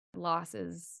loss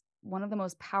is one of the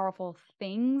most powerful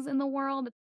things in the world.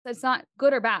 It's not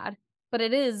good or bad, but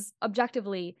it is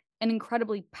objectively an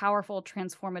incredibly powerful,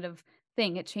 transformative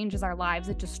thing. It changes our lives.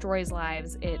 It destroys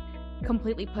lives. It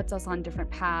completely puts us on different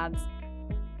paths.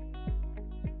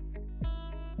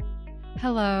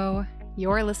 Hello,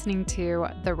 you're listening to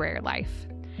The Rare Life.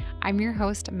 I'm your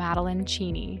host, Madeline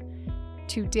Cheney.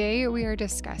 Today we are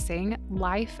discussing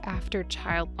life after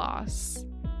child loss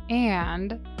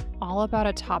and all about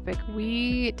a topic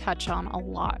we touch on a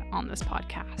lot on this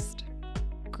podcast,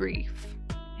 grief.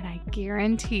 And I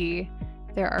guarantee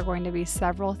there are going to be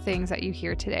several things that you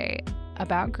hear today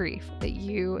about grief that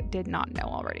you did not know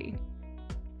already.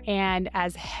 And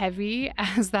as heavy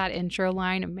as that intro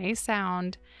line may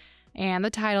sound, and the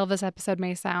title of this episode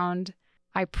may sound,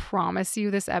 I promise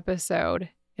you this episode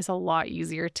is a lot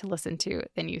easier to listen to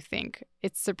than you think.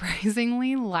 It's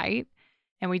surprisingly light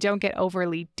and we don't get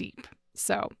overly deep.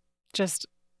 So just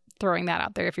throwing that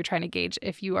out there if you're trying to gauge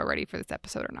if you are ready for this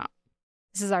episode or not.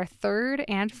 This is our third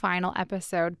and final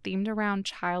episode themed around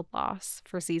child loss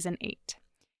for season 8.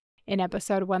 In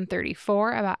episode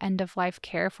 134 about end-of-life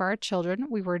care for our children,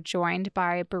 we were joined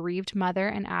by bereaved mother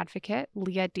and advocate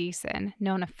Leah Deason,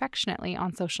 known affectionately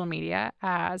on social media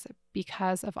as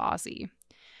Because of Ozzy.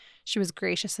 She was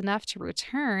gracious enough to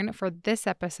return for this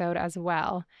episode as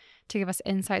well to give us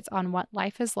insights on what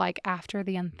life is like after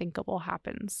the unthinkable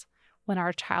happens, when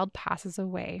our child passes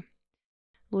away.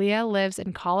 Leah lives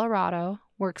in Colorado,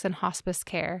 works in hospice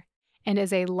care, and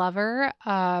is a lover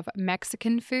of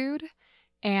Mexican food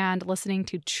and listening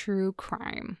to true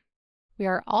crime. We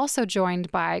are also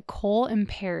joined by Cole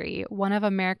Imperi, one of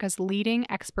America's leading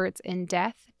experts in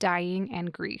death, dying,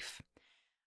 and grief.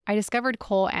 I discovered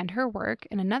Cole and her work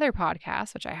in another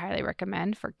podcast, which I highly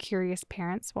recommend for curious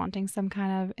parents wanting some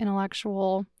kind of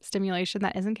intellectual stimulation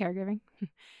that isn't caregiving.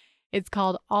 It's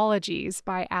called Ologies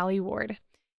by Allie Ward.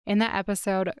 In that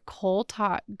episode, Cole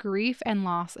taught grief and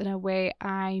loss in a way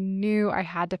I knew I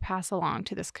had to pass along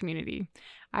to this community.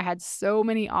 I had so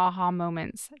many aha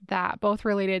moments that both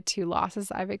related to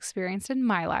losses I've experienced in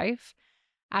my life,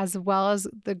 as well as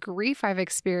the grief I've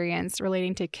experienced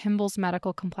relating to Kimball's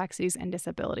medical complexities and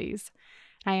disabilities.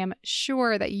 I am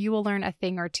sure that you will learn a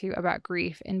thing or two about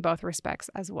grief in both respects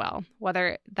as well,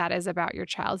 whether that is about your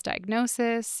child's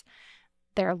diagnosis,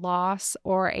 their loss,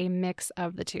 or a mix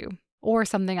of the two, or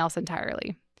something else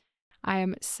entirely. I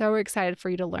am so excited for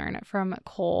you to learn from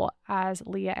Cole as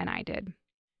Leah and I did.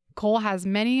 Cole has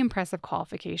many impressive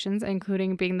qualifications,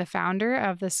 including being the founder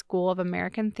of the School of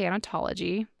American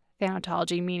Thanatology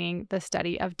meaning the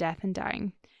study of death and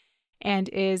dying, and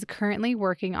is currently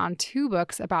working on 2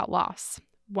 books about loss,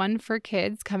 one for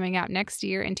kids coming out next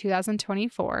year in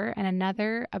 2024, and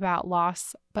another about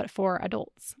loss but for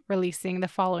adults, releasing the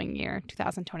following year,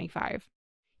 2025.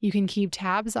 You can keep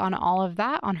tabs on all of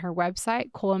that on her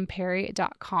website,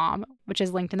 coleimperi.com, which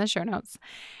is linked in the show notes,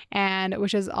 and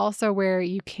which is also where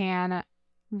you can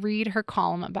read her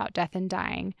column about death and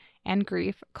dying and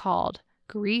grief called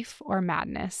Grief or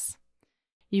Madness.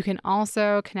 You can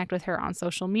also connect with her on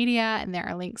social media, and there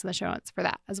are links in the show notes for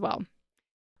that as well.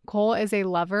 Cole is a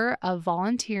lover of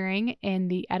volunteering in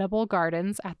the edible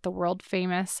gardens at the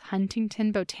world-famous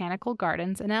Huntington Botanical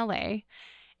Gardens in LA,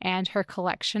 and her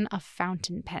collection of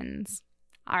fountain pens.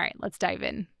 All right, let's dive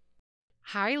in.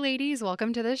 Hi, ladies.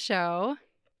 Welcome to the show.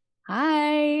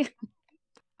 Hi.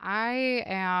 I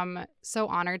am so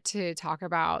honored to talk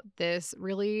about this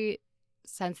really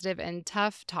sensitive and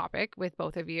tough topic with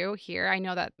both of you here. I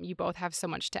know that you both have so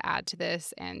much to add to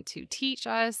this and to teach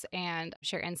us and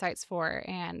share insights for,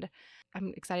 and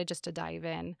I'm excited just to dive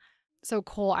in. So,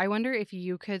 Cole, I wonder if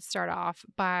you could start off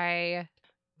by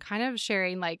kind of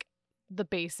sharing like the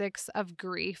basics of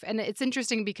grief. And it's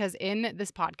interesting because in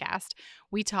this podcast,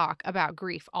 we talk about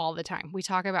grief all the time. We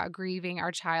talk about grieving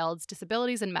our child's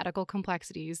disabilities and medical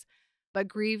complexities, but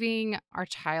grieving our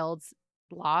child's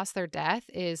loss, their death,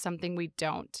 is something we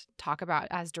don't talk about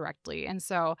as directly. And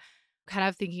so kind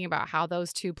of thinking about how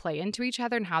those two play into each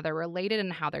other and how they're related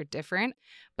and how they're different,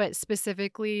 but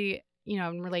specifically,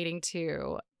 in relating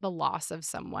to the loss of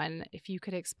someone, if you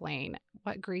could explain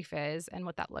what grief is and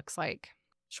what that looks like.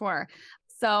 Sure.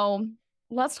 So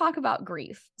let's talk about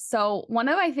grief. So one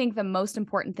of, I think, the most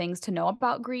important things to know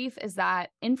about grief is that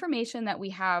information that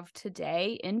we have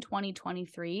today in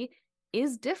 2023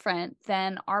 is different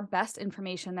than our best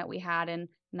information that we had in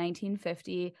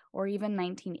 1950 or even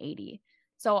 1980.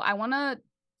 So I want to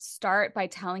start by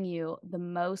telling you the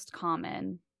most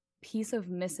common piece of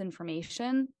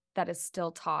misinformation that is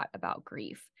still taught about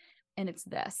grief. And it's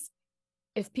this: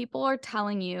 if people are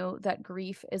telling you that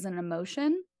grief is an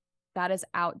emotion, that is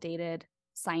outdated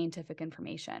scientific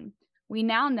information. we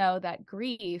now know that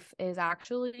grief is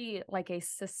actually like a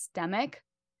systemic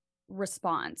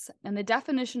response. And the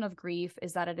definition of grief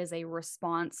is that it is a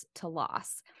response to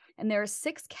loss. And there are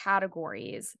 6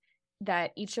 categories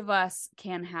that each of us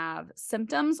can have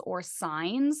symptoms or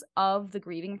signs of the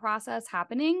grieving process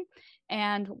happening.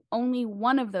 And only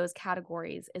one of those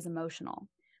categories is emotional.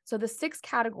 So the 6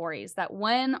 categories that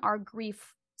when our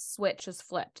grief switch is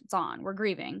flipped, it's on, we're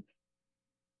grieving,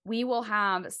 we will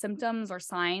have symptoms or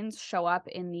signs show up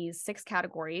in these 6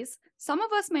 categories. Some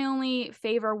of us may only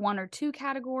favor 1 or 2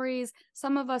 categories.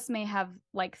 Some of us may have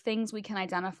like things we can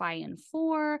identify in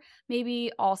 4,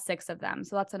 maybe all 6 of them.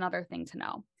 So that's another thing to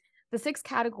know. The 6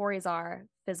 categories are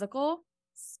physical,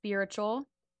 spiritual,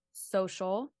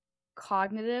 social,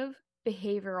 cognitive,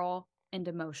 behavioral, and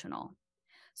emotional.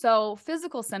 So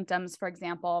physical symptoms, for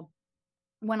example,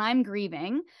 when I'm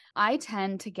grieving, I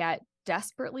tend to get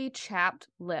desperately chapped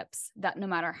lips that no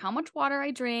matter how much water I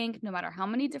drink, no matter how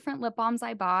many different lip balms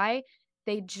I buy,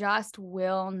 they just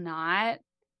will not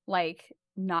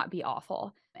be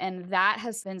awful. And that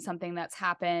has been something that's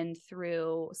happened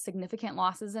through significant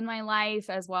losses in my life,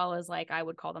 as well as like I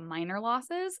would call them minor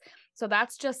losses. So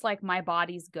that's just like my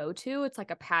body's go-to. It's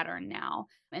like a pattern now.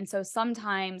 And so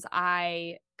sometimes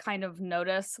I kind of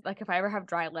notice, like if I ever have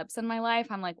dry lips in my life,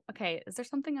 I'm like, okay, is there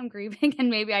something I'm grieving? And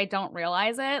maybe I don't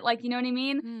realize it. Like, you know what I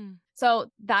mean? Mm. So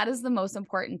that is the most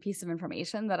important piece of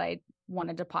information that I want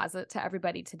to deposit to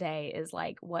everybody today is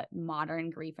like what modern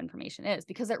grief information is,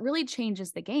 because it really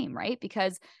changes the game, right?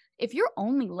 Because if you're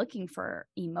only looking for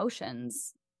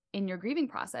emotions in your grieving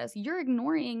process, you're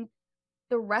ignoring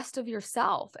the rest of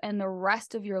yourself and the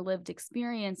rest of your lived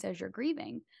experience as you're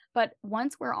grieving. But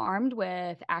once we're armed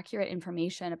with accurate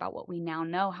information about what we now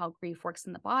know, how grief works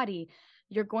in the body,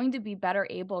 you're going to be better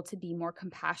able to be more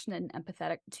compassionate and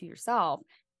empathetic to yourself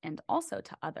and also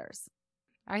to others.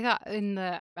 I thought in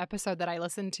the episode that I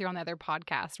listened to on the other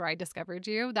podcast where I discovered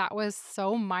you, that was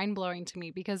so mind blowing to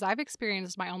me because I've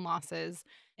experienced my own losses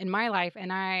in my life.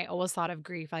 And I always thought of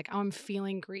grief like, oh, I'm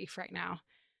feeling grief right now,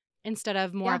 instead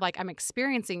of more Yeah. of like, I'm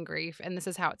experiencing grief and this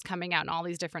is how it's coming out in all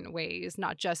these different ways,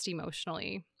 not just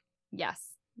emotionally. Yes.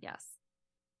 Yes.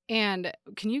 And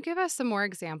can you give us some more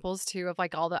examples too of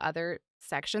like all the other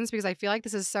sections? Because I feel like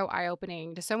this is so eye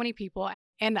opening to so many people.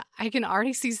 And I can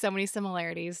already see so many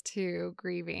similarities to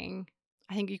grieving.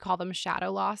 I think you call them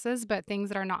shadow losses, but things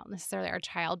that are not necessarily our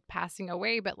child passing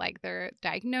away, but like their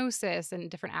diagnosis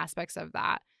and different aspects of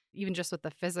that, even just with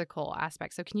the physical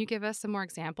aspect. So can you give us some more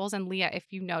examples? And Leah, if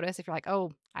you notice, if you're like,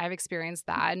 oh, I've experienced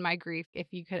that in my grief,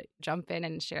 if you could jump in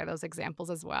and share those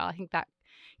examples as well, I think that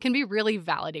can be really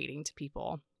validating to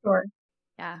people. Sure.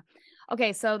 Yeah.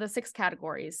 Okay. So the 6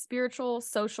 categories: spiritual,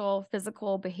 social,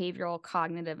 physical, behavioral,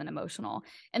 cognitive, and emotional.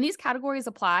 And these categories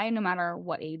apply no matter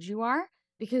what age you are,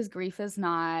 because grief is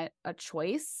not a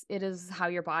choice. It is how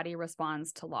your body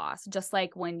responds to loss. Just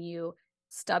like when you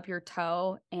stub your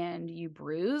toe and you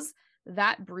bruise,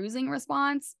 that bruising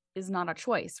response is not a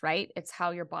choice, right? It's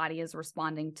how your body is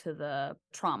responding to the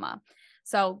trauma.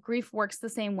 So grief works the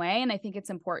same way. And I think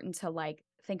it's important to like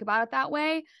think about it that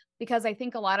way, because I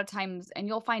think a lot of times, and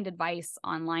you'll find advice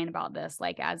online about this,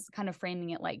 like as kind of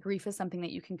framing it like grief is something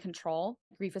that you can control.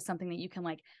 Grief is something that you can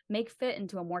like make fit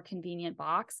into a more convenient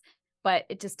box, but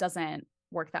it just doesn't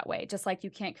work that way. Just like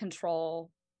you can't control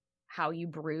how you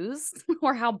bruise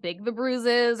or how big the bruise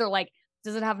is, or like,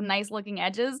 does it have nice looking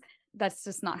edges? That's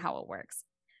just not how it works.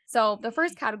 So the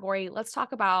first category, let's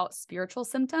talk about spiritual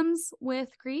symptoms with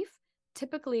grief.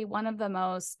 Typically one of the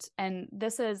most, and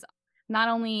this is not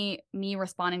only me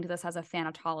responding to this as a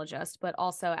thanatologist, but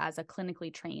also as a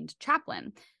clinically trained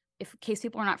chaplain. In case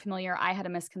people are not familiar, I had a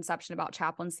misconception about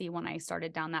chaplaincy when I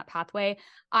started down that pathway.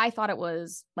 I thought it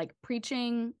was like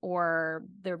preaching or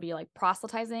there'd be like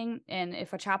proselytizing. And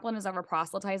if a chaplain is ever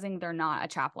proselytizing, they're not a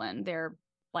chaplain. They're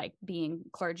like being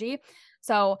clergy.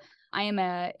 So I am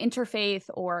a interfaith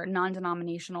or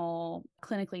non-denominational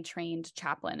clinically trained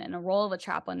chaplain. And the role of a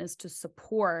chaplain is to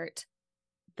support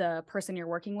the person you're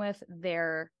working with,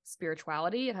 their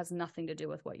spirituality. It has nothing to do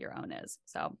with what your own is.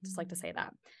 So just like to say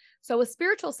that. So with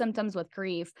spiritual symptoms with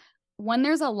grief, when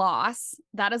there's a loss,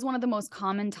 that is one of the most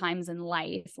common times in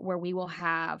life where we will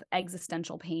have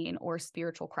existential pain or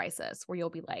spiritual crisis, where you'll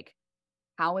be like,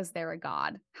 how is there a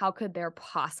God? How could there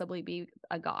possibly be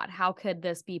a God? How could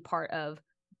this be part of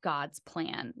God's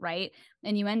plan, right?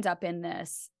 And you end up in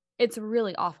this, it's a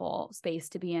really awful space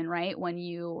to be in, right? When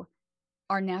you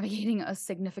are navigating a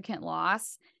significant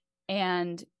loss,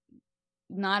 and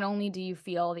not only do you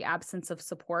feel the absence of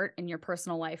support in your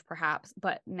personal life, perhaps,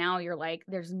 but now you're like,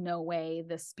 there's no way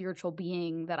the spiritual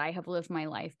being that I have lived my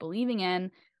life believing in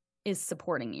is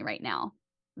supporting me right now.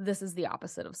 this is the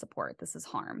opposite of support. This is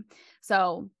harm.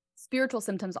 So spiritual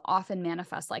symptoms often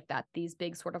manifest like that, these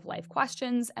big sort of life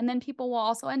questions. And then people will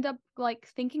also end up like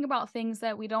thinking about things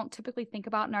that we don't typically think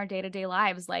about in our day-to-day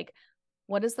lives. Like,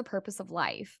 what is the purpose of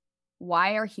life?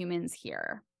 Why are humans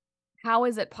here? How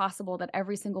is it possible that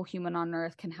every single human on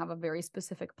earth can have a very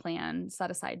specific plan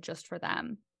set aside just for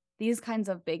them? These kinds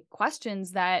of big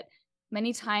questions that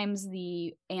many times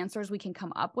the answers we can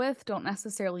come up with don't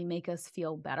necessarily make us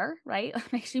feel better, right?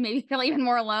 Makes you maybe feel even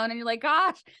more alone and you're like,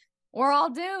 gosh, we're all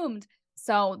doomed.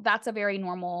 So that's a very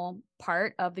normal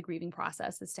part of the grieving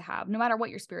process, is to have, no matter what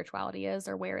your spirituality is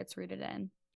or where it's rooted in.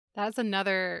 That's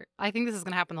another, I think this is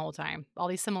going to happen the whole time. All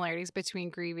these similarities between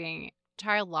grieving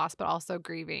child loss, but also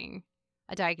grieving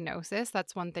a diagnosis.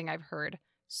 That's one thing I've heard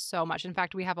so much. In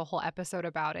fact, we have a whole episode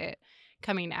about it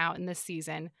coming out in this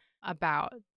season,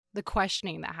 about the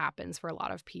questioning that happens for a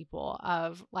lot of people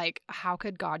of like, how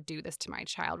could God do this to my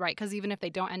child, right? Because even if they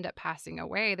don't end up passing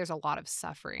away, there's a lot of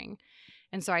suffering.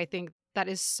 And so I think that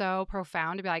is so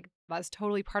profound to be like, that's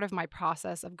totally part of my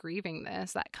process of grieving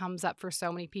this. That comes up for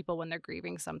so many people when they're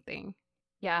grieving something.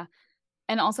 Yeah.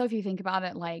 And also, if you think about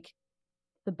it, like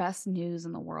the best news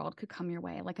in the world could come your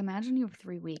way. Like, imagine you have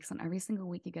 3 weeks and every single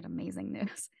week you get amazing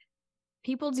news.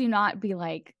 People do not be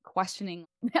like questioning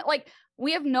that. Like,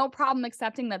 we have no problem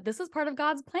accepting that this is part of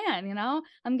God's plan. You know,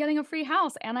 I'm getting a free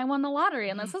house and I won the lottery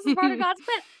and this is part of God's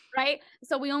plan, right?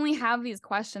 So we only have these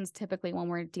questions typically when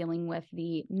we're dealing with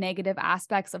the negative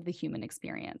aspects of the human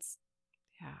experience.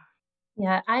 Yeah.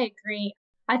 Yeah, I agree.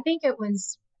 I think it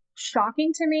was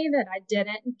shocking to me that I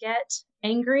didn't get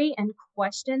angry and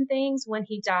question things when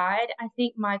he died. I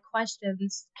think my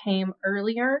questions came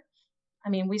earlier. I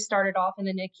mean, we started off in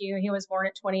the NICU. He was born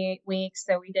at 28 weeks,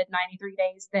 so we did 93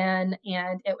 days then.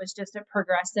 And it was just a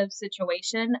progressive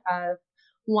situation of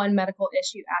one medical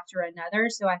issue after another.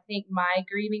 So I think my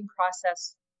grieving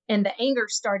process and the anger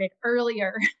started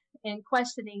earlier in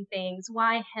questioning things.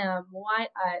 Why him? Why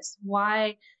us?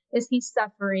 Why is he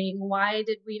suffering? Why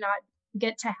did we not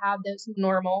get to have those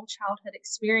normal childhood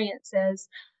experiences?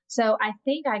 So I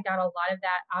think I got a lot of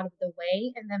that out of the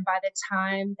way. And then by the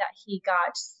time that he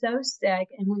got so sick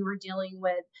and we were dealing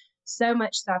with so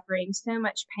much suffering, so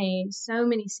much pain, so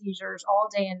many seizures all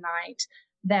day and night,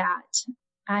 that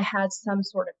I had some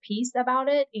sort of peace about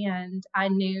it. And I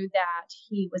knew that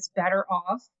he was better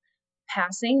off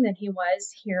passing than he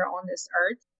was here on this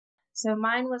earth. So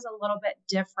mine was a little bit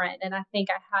different. And I think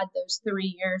I had those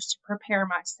 3 years to prepare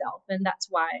myself. And that's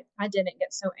why I didn't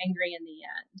get so angry in the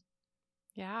end.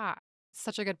 Yeah,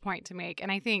 such a good point to make.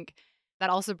 And I think that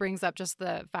also brings up just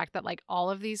the fact that like all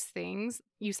of these things,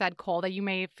 you said, Cole, that you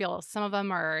may feel some of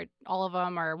them or all of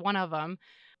them or one of them,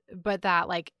 but that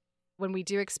like when we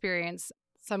do experience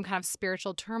some kind of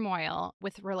spiritual turmoil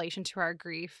with relation to our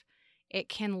grief, it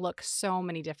can look so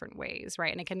many different ways,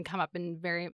 right? And it can come up in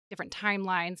very different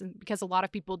timelines. And because a lot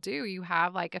of people do, you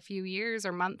have like a few years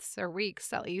or months or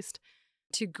weeks at least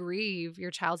to grieve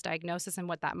your child's diagnosis and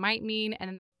what that might mean.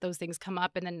 And those things come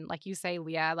up. And then, like you say,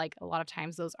 Leah, like a lot of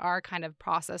times those are kind of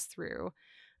processed through.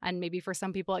 And maybe for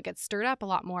some people, it gets stirred up a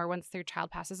lot more once their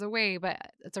child passes away. But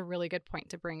it's a really good point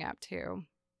to bring up too.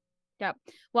 Yep.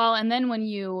 Well, and then when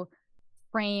you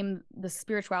frame the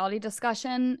spirituality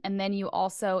discussion, and then you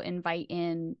also invite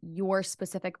in your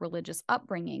specific religious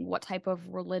upbringing, what type of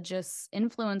religious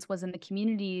influence was in the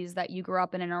communities that you grew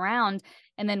up in and around,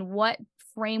 and then what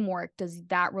framework does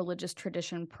that religious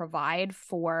tradition provide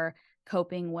for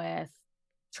coping with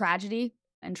tragedy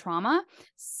and trauma.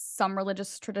 Some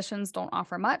religious traditions don't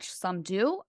offer much, some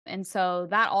do. And so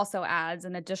that also adds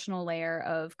an additional layer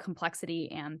of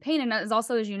complexity and pain. And as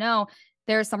also, as you know,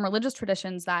 there are some religious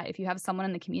traditions that if you have someone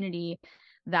in the community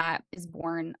that is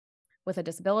born with a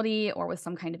disability or with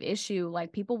some kind of issue,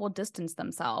 like people will distance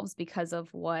themselves because of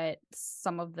what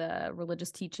some of the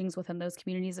religious teachings within those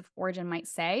communities of origin might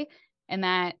say. And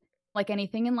that, like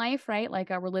anything in life, right?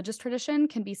 Like a religious tradition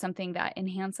can be something that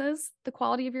enhances the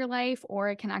quality of your life, or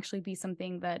it can actually be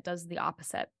something that does the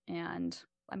opposite. And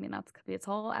I mean, that could be its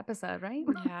whole episode, right?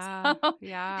 Yeah. So,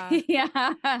 yeah.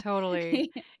 yeah.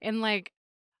 Totally. And like,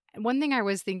 one thing I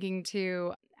was thinking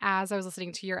too, as I was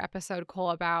listening to your episode, Cole,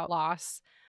 about loss,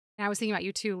 and I was thinking about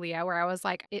you too, Leah, where I was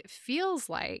like, it feels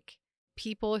like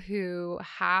people who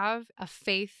have a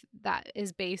faith that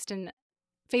is based in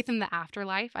faith in the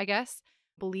afterlife, I guess,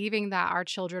 believing that our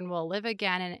children will live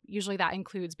again. And usually that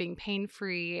includes being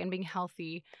pain-free and being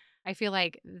healthy. I feel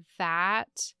like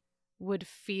that would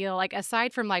feel like,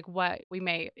 aside from like what we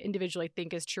may individually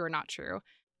think is true or not true,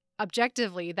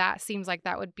 objectively, that seems like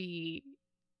that would be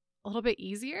a little bit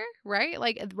easier, right?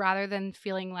 Like rather than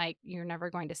feeling like you're never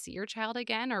going to see your child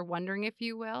again or wondering if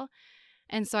you will.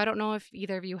 And so I don't know if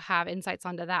either of you have insights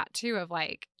onto that too, of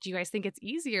like, do you guys think it's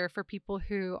easier for people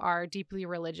who are deeply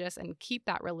religious and keep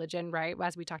that religion, right?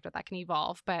 As we talked about, that can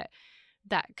evolve, but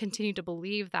that continue to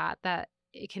believe that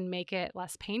it can make it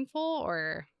less painful?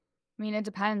 Or I mean, it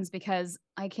depends, because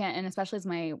I can't, and especially as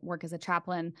my work as a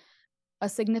chaplain, a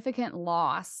significant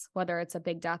loss, whether it's a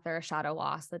big death or a shadow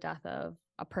loss, the death of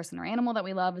a person or animal that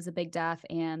we love is a big death,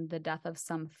 and the death of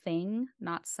something,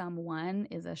 not someone,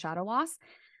 is a shadow loss.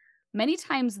 Many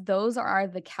times those are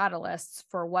the catalysts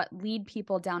for what lead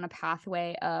people down a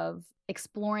pathway of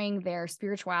exploring their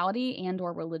spirituality and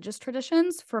or religious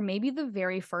traditions for maybe the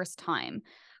very first time,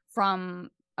 from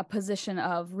a position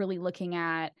of really looking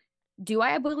at, do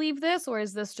I believe this, or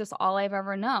is this just all I've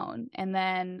ever known? And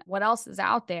then what else is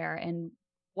out there, and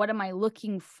what am I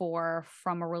looking for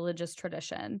from a religious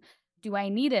tradition? Do I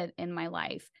need it in my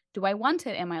life? Do I want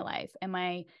it in my life? Am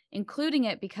I including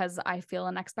it because I feel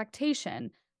an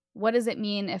expectation? What does it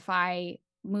mean if I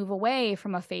move away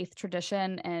from a faith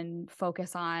tradition and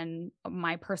focus on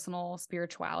my personal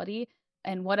spirituality?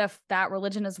 And what if that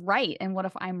religion is right? And what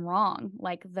if I'm wrong?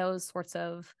 Like, those sorts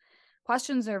of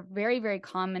questions are very, very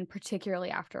common,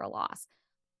 particularly after a loss.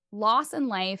 Loss in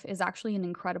life is actually an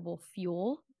incredible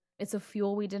fuel. It's a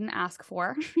fuel we didn't ask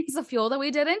for. It's a fuel that we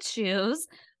didn't choose,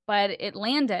 but it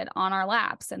landed on our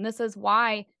laps. And this is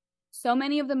why so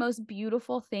many of the most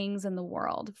beautiful things in the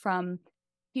world, from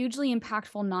hugely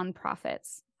impactful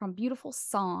nonprofits, from beautiful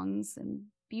songs and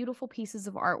beautiful pieces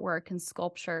of artwork and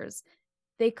sculptures,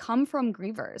 they come from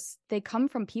grievers. They come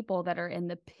from people that are in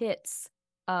the pits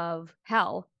of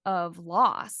hell, of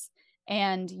loss.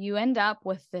 And you end up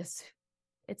with this,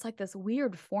 it's like this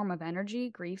weird form of energy,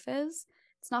 grief is.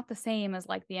 It's not the same as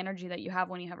like the energy that you have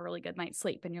when you have a really good night's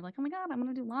sleep and you're like, oh my God, I'm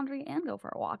going to do laundry and go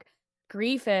for a walk.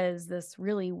 Grief is this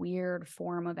really weird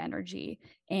form of energy.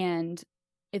 And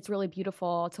it's really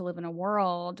beautiful to live in a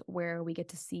world where we get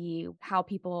to see how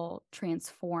people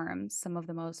transform some of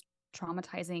the most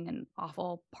traumatizing and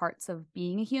awful parts of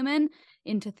being a human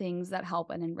into things that help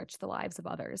and enrich the lives of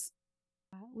others.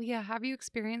 Leah, have you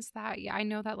experienced that? Yeah, I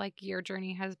know that like your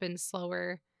journey has been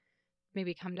slower,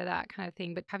 maybe come to that kind of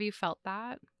thing, but have you felt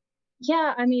that?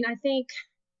 Yeah, I mean, I think,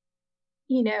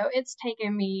 it's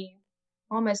taken me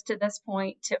almost to this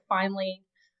point to finally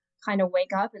kind of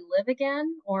wake up and live again,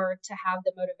 or to have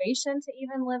the motivation to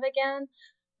even live again.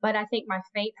 But I think my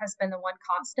faith has been the one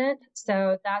constant.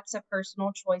 So that's a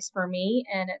personal choice for me.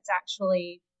 And it's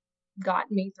actually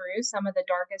gotten me through some of the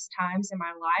darkest times in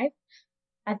my life.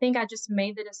 I think I just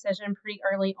made the decision pretty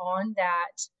early on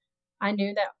that I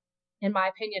knew that, in my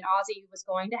opinion, Ozzy was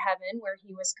going to heaven, where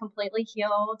he was completely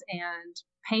healed and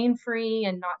pain free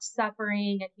and not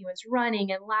suffering. And he was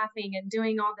running and laughing and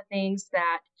doing all the things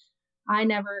that I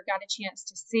never got a chance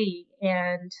to see.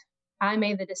 And I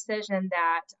made the decision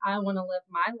that I want to live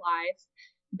my life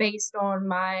based on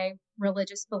my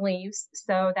religious beliefs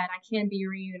so that I can be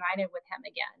reunited with him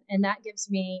again. And that gives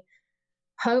me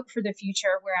hope for the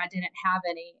future where I didn't have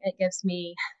any. It gives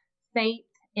me faith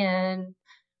in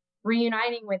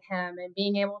reuniting with him and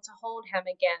being able to hold him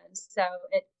again. So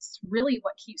it's really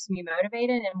what keeps me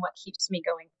motivated and what keeps me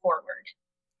going forward.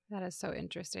 That is so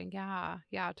interesting. Yeah.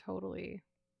 Yeah, totally.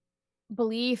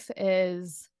 Belief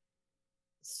is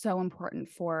so important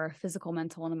for physical,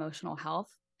 mental, and emotional health.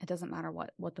 It doesn't matter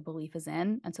what the belief is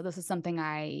in. And so this is something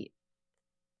I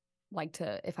like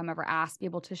to, if I'm ever asked, be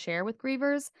able to share with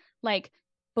grievers. Like,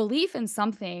 belief in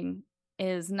something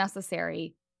is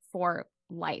necessary for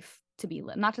life to be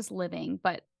not just living,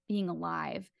 but being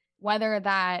alive. Whether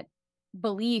that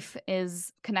belief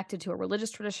is connected to a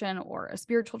religious tradition or a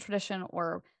spiritual tradition,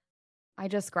 or I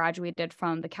just graduated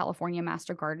from the California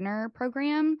Master Gardener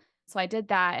program. So I did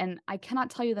that, and I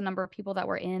cannot tell you the number of people that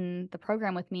were in the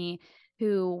program with me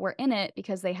who were in it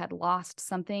because they had lost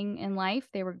something in life.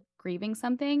 They were grieving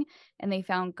something, and they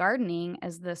found gardening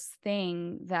as this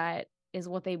thing that is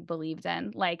what they believed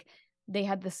in. Like, they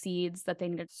had the seeds that they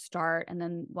needed to start, and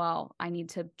then, well, I need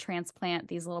to transplant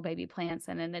these little baby plants.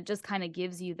 And then it just kind of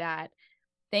gives you that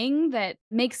thing that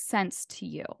makes sense to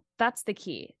you. That's the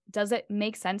key. Does it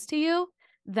make sense to you?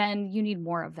 Then you need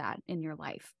more of that in your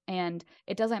life. And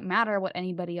it doesn't matter what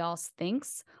anybody else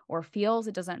thinks or feels.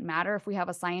 It doesn't matter if we have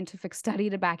a scientific study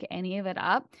to back any of it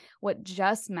up. What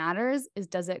just matters is,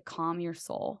 does it calm your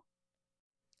soul?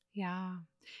 Yeah.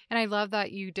 And I love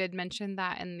that you did mention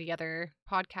that in the other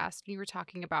podcast. You were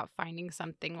talking about finding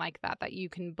something like that you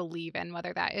can believe in,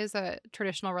 whether that is a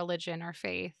traditional religion or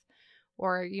faith,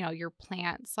 or, your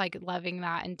plants, like loving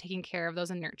that and taking care of those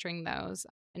and nurturing those,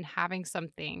 and having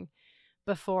something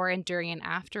before and during and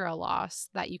after a loss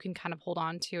that you can kind of hold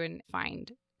on to and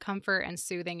find comfort and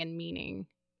soothing and meaning.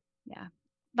 Yeah.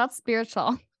 That's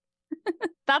spiritual.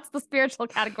 That's the spiritual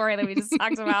category that we just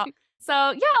talked about. So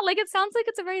yeah, like it sounds like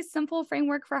it's a very simple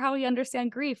framework for how we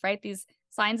understand grief, right? These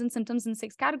signs and symptoms in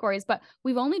 6 categories, but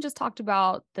we've only just talked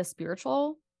about the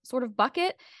spiritual sort of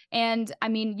bucket. And I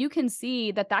mean, you can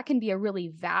see that that can be a really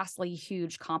vastly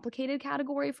huge, complicated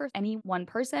category for any one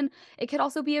person. It could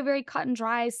also be a very cut and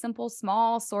dry, simple,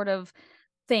 small sort of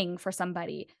thing for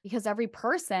somebody because every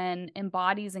person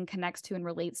embodies and connects to and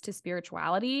relates to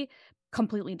spirituality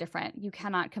completely different. You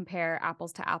cannot compare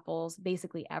apples to apples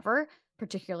basically ever,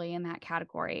 particularly in that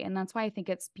category. And that's why I think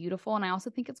it's beautiful. And I also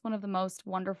think it's one of the most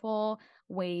wonderful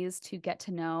ways to get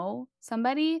to know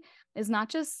somebody is not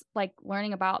just like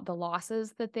learning about the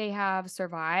losses that they have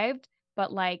survived,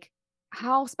 but like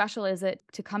how special is it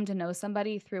to come to know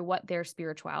somebody through what their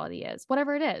spirituality is,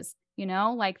 whatever it is,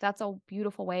 like that's a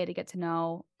beautiful way to get to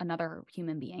know another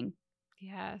human being.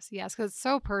 Yes, yes, because it's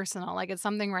so personal. Like it's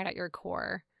something right at your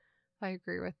core. I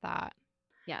agree with that.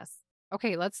 Yes.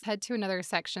 Okay, let's head to another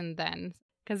section then.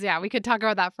 Because, yeah, we could talk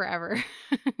about that forever.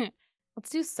 Let's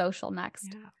do social next.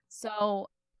 Yeah. So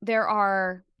there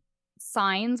are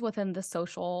signs within the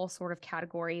social sort of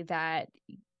category that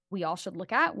we all should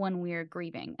look at when we're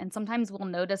grieving. And sometimes we'll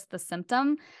notice the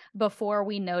symptom before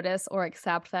we notice or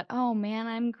accept that, oh man,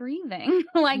 I'm grieving.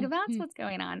 Like that's what's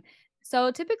going on.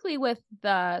 So typically with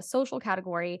the social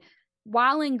category,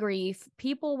 while in grief,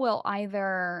 people will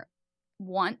either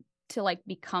want to like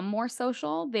become more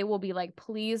social. They will be like,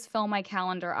 please fill my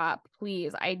calendar up.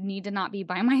 Please, I need to not be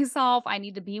by myself. I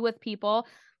need to be with people.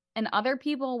 And other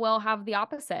people will have the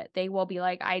opposite. They will be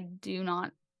like, I do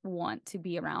not want to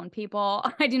be around people.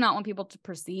 I do not want people to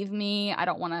perceive me. I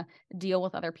don't want to deal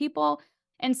with other people.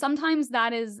 And sometimes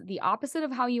that is the opposite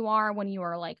of how you are when you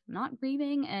are like not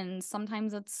grieving. And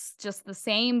sometimes it's just the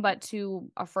same, but to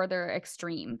a further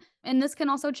extreme. And this can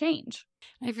also change.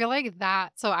 I feel like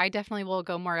that. So I definitely will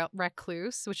go more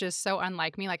recluse, which is so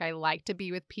unlike me. Like I like to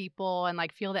be with people and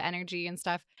like feel the energy and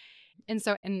stuff. And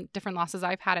so in different losses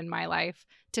I've had in my life,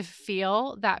 to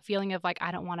feel that feeling of like,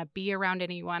 I don't want to be around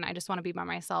anyone. I just want to be by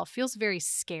myself feels very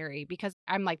scary because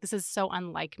I'm like, this is so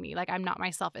unlike me. Like I'm not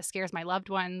myself. It scares my loved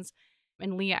ones.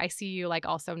 And Leah, I see you like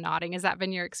also nodding. Has that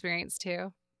been your experience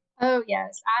too? Oh,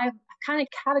 yes. I've kind of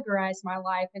categorized my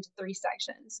life into 3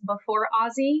 sections: before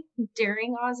Aussie,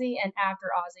 during Aussie, and after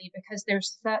Aussie, because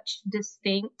there's such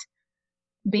distinct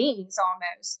beings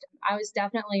almost. I was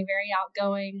definitely very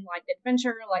outgoing, like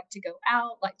adventure, like to go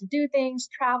out, like to do things,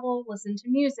 travel, listen to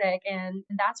music. And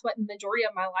that's what the majority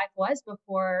of my life was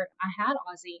before I had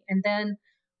Aussie. And then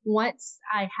once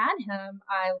I had him,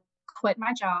 I quit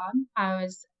my job. I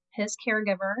was his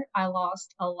caregiver. I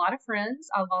lost a lot of friends.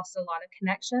 I lost a lot of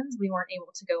connections. We weren't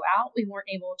able to go out. We weren't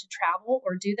able to travel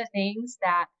or do the things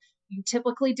that you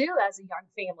typically do as a young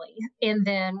family. And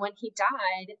then when he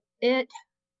died, it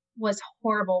was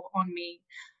horrible on me.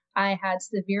 I had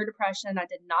severe depression. I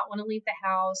did not want to leave the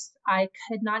house. I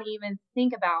could not even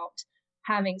think about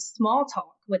having small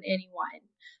talk with anyone.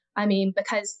 I mean,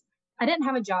 because I didn't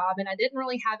have a job and I didn't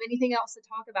really have anything else to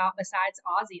talk about besides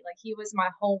Ozzy. Like he was my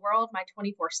whole world, my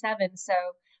 24/7. So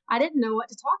I didn't know what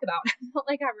to talk about. I felt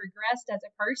like I regressed as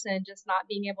a person, just not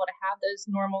being able to have those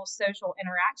normal social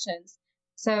interactions.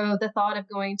 So the thought of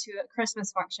going to a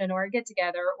Christmas function or a get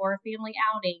together or a family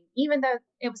outing, even though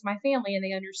it was my family and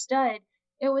they understood,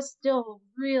 it was still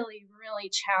really, really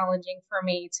challenging for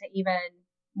me to even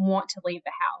want to leave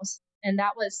the house. And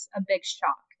that was a big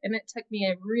shock. And it took me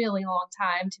a really long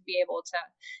time to be able to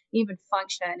even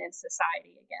function in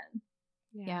society again.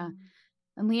 Yeah.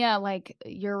 And Leah, like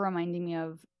you're reminding me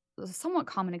of a somewhat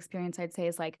common experience, I'd say,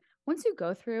 is like once you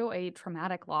go through a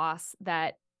traumatic loss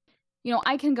that,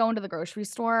 I can go into the grocery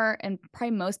store and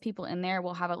probably most people in there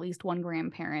will have at least one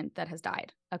grandparent that has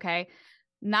died. Okay.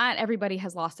 Not everybody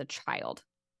has lost a child.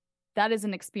 That is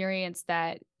an experience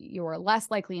that you're less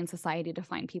likely in society to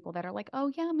find people that are like,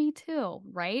 oh, yeah, me too.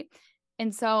 Right.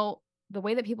 And so the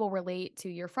way that people relate to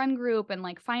your friend group and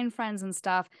like find friends and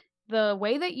stuff, the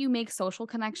way that you make social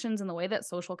connections and the way that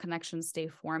social connections stay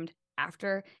formed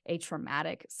after a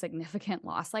traumatic, significant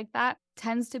loss like that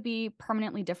tends to be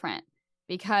permanently different.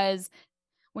 Because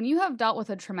when you have dealt with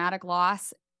a traumatic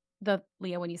loss,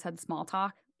 Leah, when you said small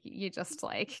talk, you just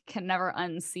like can never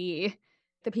unsee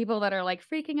the people that are like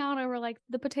freaking out over like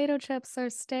the potato chips are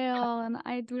stale and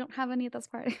we don't have any at this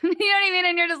party. You know what I mean?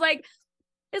 And you're just like,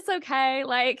 it's okay.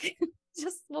 Like,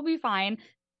 just we'll be fine.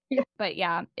 Yeah. But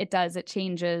yeah, it does. It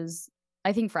changes,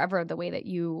 I think, forever the way that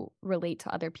you relate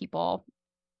to other people.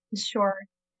 Sure.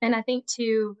 And I think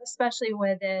too, especially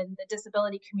within the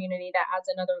disability community, that adds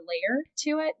another layer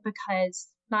to it because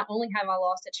not only have I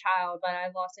lost a child, but I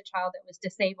lost a child that was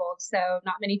disabled. So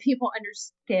not many people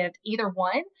understand either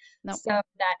one. Nope. So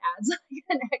that adds like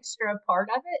an extra part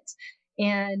of it.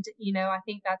 And, I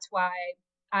think that's why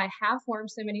I have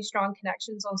formed so many strong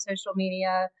connections on social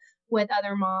media with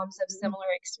other moms of similar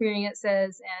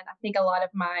experiences. And I think a lot of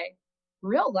my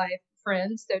real life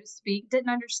friends, so to speak, didn't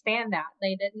understand that.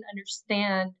 They didn't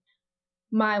understand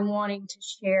my wanting to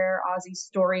share Ozzy's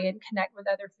story and connect with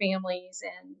other families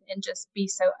and just be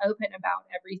so open about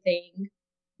everything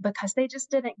because they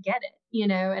just didn't get it,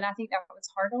 and I think that was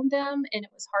hard on them and it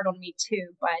was hard on me too.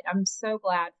 But I'm so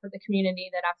glad for the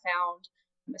community that I found,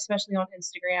 especially on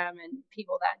Instagram, and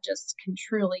people that just can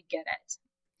truly get it.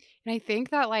 And I think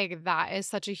that that is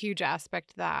such a huge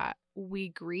aspect that we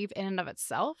grieve in and of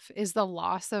itself, is the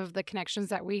loss of the connections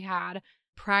that we had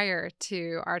prior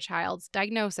to our child's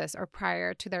diagnosis or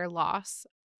prior to their loss,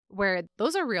 where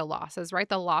those are real losses, right?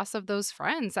 The loss of those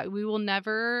friends that we will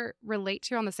never relate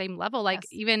to on the same level. Yes.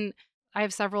 Even I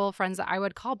have several friends that I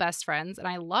would call best friends and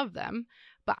I love them,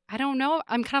 but I don't know.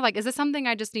 I'm kind of like, is this something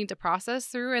I just need to process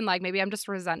through? And maybe I'm just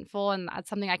resentful and that's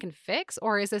something I can fix?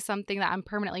 Or is this something that I'm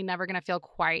permanently never going to feel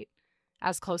quite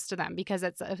as close to them because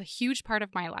it's a huge part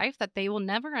of my life that they will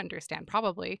never understand,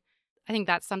 probably. I think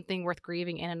that's something worth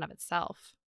grieving in and of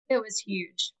itself. It was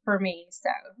huge for me. So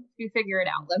if you figure it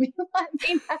out, let me know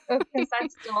because I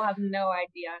still have no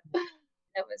idea.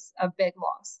 It was a big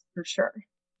loss for sure.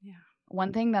 Yeah.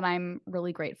 One thing that I'm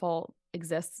really grateful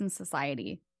exists in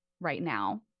society right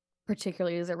now,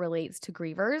 particularly as it relates to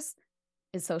grievers,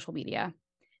 is social media.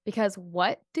 Because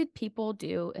what did people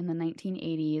do in the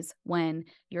 1980s when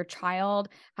your child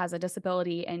has a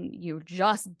disability and you're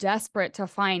just desperate to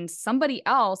find somebody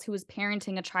else who is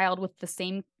parenting a child with the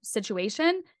same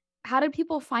situation? How did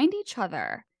people find each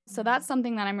other? So that's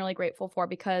something that I'm really grateful for,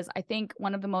 because I think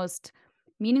one of the most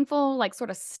meaningful,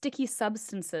 sort of sticky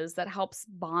substances that helps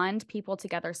bond people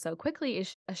together so quickly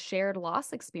is a shared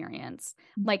loss experience.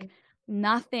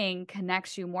 Nothing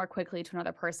connects you more quickly to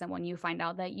another person when you find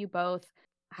out that you both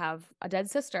have a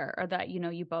dead sister, or that,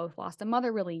 you both lost a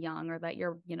mother really young, or that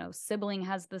your, sibling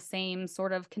has the same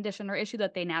sort of condition or issue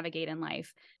that they navigate in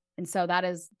life. And so that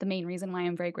is the main reason why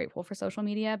I'm very grateful for social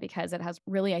media, because it has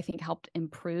really, I think, helped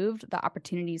improve the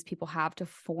opportunities people have to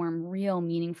form real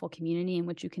meaningful community in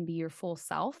which you can be your full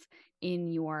self in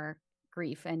your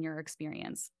grief and your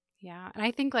experience. Yeah. And I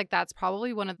think that's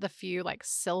probably one of the few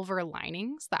silver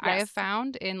linings that I have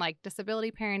found in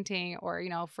disability parenting, or,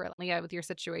 for Leah with your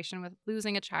situation with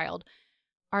losing a child,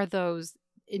 are those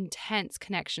intense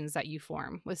connections that you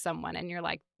form with someone. And you're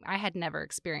like, I had never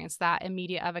experienced that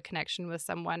immediate of a connection with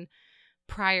someone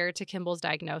prior to Kimball's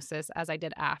diagnosis as I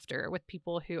did after, with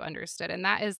people who understood. And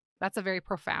that's a very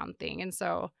profound thing. And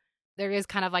so there is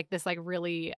kind of this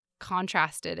really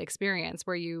contrasted experience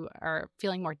where you are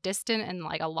feeling more distant and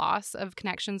a loss of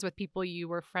connections with people you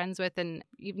were friends with and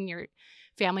even your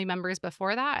family members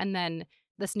before that. And then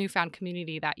this newfound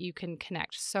community that you can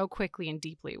connect so quickly and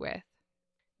deeply with.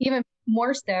 Even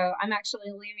more so, I'm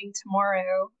actually leaving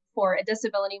tomorrow for a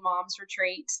disability moms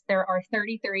retreat. There are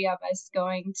 33 of us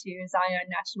going to Zion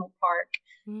National Park.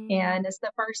 And it's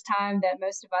the first time that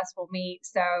most of us will meet.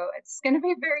 So it's going to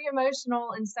be very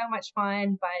emotional and so much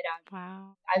fun. But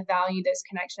Wow. I value those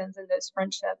connections and those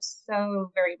friendships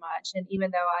so very much. And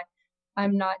even though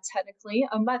I'm not technically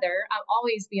a mother, I'll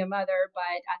always be a mother, but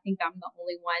I think I'm the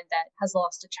only one that has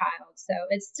lost a child. So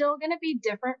it's still going to be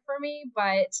different for me,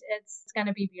 but it's going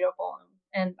to be beautiful.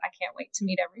 And I can't wait to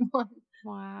meet everyone.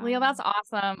 Wow. Leah, that's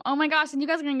awesome. Oh my gosh. And you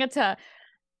guys are going to get to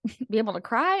be able to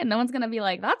cry, and no one's going to be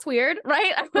like, that's weird,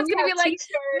 right? Everyone's going to be like,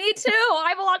 me too. I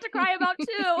have a lot to cry about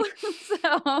too.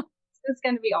 So it's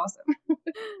going to be awesome.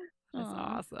 That's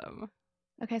awesome.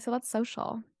 Okay, so that's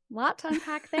social. A lot to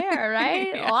unpack there,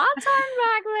 right? A lot to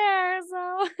unpack there.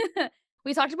 So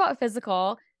we talked about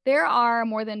physical. There are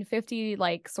more than 50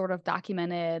 sort of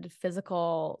documented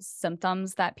physical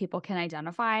symptoms that people can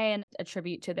identify and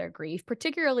attribute to their grief,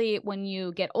 particularly when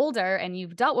you get older and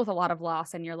you've dealt with a lot of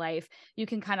loss in your life. You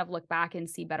can kind of look back and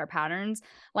see better patterns.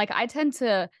 I tend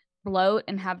to bloat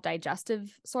and have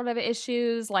digestive sort of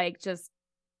issues, just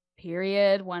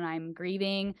period, when I'm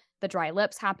grieving. The dry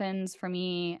lips happens for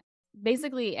me.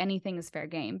 Basically, anything is fair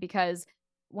game, because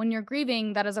when you're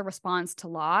grieving, that is a response to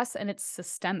loss, and it's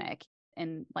systemic.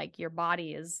 And your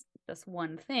body is this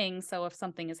one thing. So if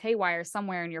something is haywire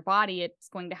somewhere in your body, it's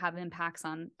going to have impacts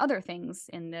on other things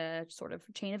in the sort of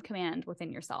chain of command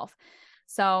within yourself.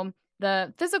 So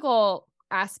the physical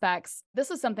aspects,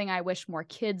 this is something I wish more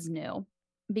kids knew,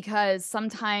 because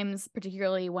sometimes,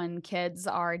 particularly when kids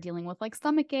are dealing with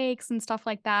stomach aches and stuff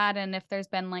like that, and if there's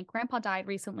been grandpa died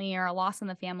recently or a loss in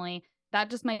the family, that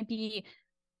just might be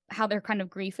how their kind of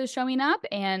grief is showing up.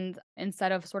 And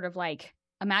instead of sort of like,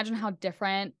 imagine how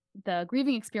different the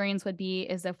grieving experience would be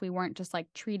is if we weren't just like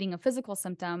treating a physical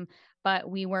symptom, but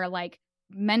we were like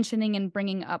mentioning and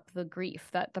bringing up the grief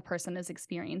that the person is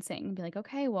experiencing. Be like,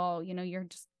 okay, well, you're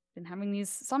just been having these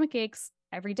stomach aches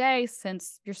every day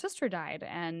since your sister died.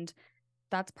 And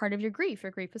that's part of your grief.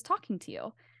 Your grief is talking to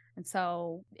you. And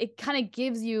so it kind of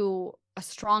gives you a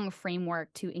strong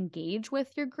framework to engage with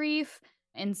your grief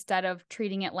instead of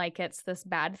treating it like it's this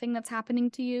bad thing that's happening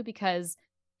to you, because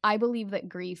I believe that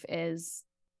grief is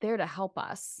there to help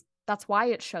us. That's why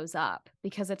it shows up,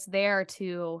 because it's there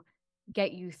to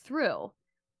get you through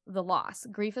the loss.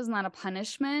 Grief is not a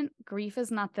punishment. Grief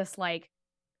is not this like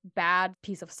bad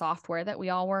piece of software that we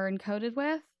all were encoded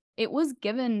with. It was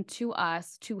given to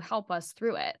us to help us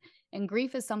through it. And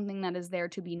grief is something that is there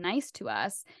to be nice to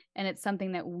us. And it's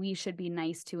something that we should be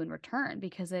nice to in return,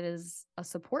 because it is a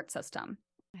support system.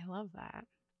 I love that.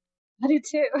 I do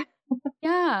too.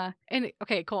 Yeah. And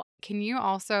okay, cool. Can you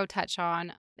also touch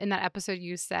on, in that episode,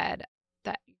 you said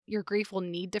that your grief will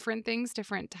need different things,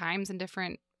 different times, and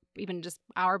different, even just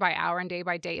hour by hour and day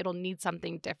by day, it'll need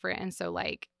something different. And so,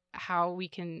 like, how we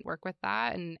can work with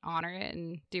that and honor it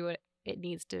and do what it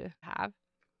needs to have.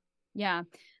 Yeah.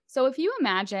 So if you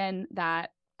imagine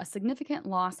that a significant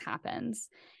loss happens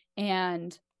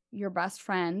and your best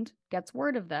friend gets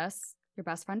word of this, your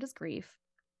best friend is grief.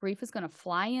 Grief is going to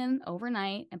fly in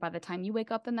overnight. And by the time you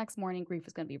wake up the next morning, grief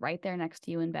is going to be right there next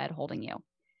to you in bed holding you.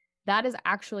 That is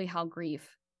actually how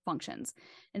grief functions.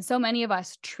 And so many of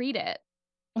us treat it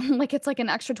like it's like an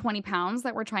extra 20 pounds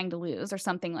that we're trying to lose or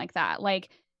something like that. Like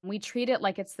we treat it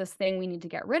like it's this thing we need to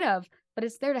get rid of, but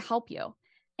it's there to help you.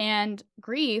 And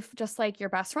grief, just like your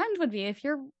best friend would be, if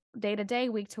you're day to day,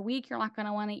 week to week, you're not going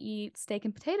to want to eat steak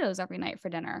and potatoes every night for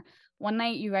dinner. One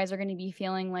night, you guys are going to be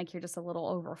feeling like you're just a little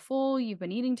over full, you've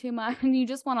been eating too much, and you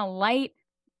just want a light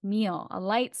meal, a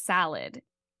light salad.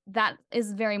 That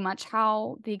is very much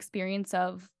how the experience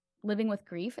of living with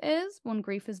grief is when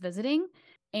grief is visiting.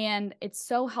 And it's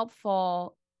so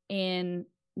helpful in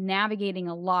navigating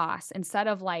a loss instead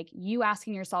of like you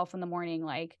asking yourself in the morning,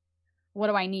 like, what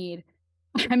do I need?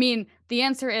 I mean, the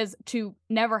answer is to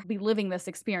never be living this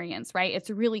experience, right? It's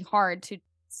really hard to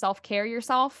self-care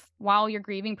yourself while you're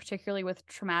grieving, particularly with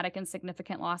traumatic and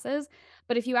significant losses.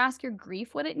 But if you ask your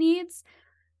grief what it needs,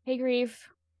 hey, grief,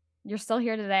 you're still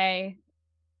here today.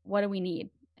 What do we need?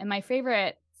 And my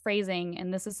favorite phrasing,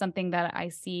 and this is something that I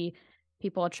see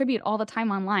people attribute all the time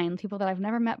online, people that I've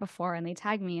never met before, and they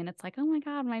tag me, and it's like, oh my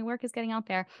God, my work is getting out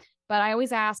there. But I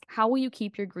always ask, how will you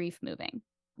keep your grief moving?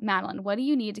 Madeline, what do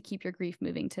you need to keep your grief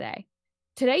moving today?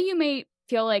 Today, you may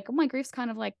feel like, oh, my grief's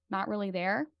kind of like not really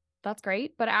there. That's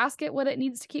great. But ask it what it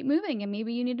needs to keep moving. And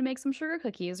maybe you need to make some sugar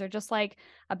cookies or just like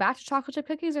a batch of chocolate chip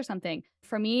cookies or something.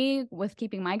 For me, with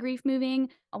keeping my grief moving,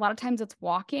 a lot of times it's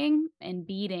walking, and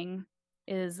beading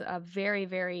is a very,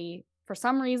 very, for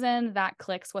some reason, that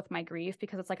clicks with my grief,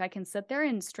 because it's like I can sit there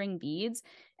and string beads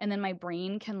and then my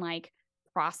brain can like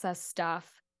process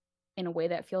stuff in a way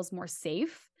that feels more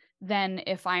safe than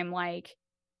if I'm like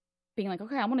being like,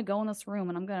 okay, I'm going to go in this room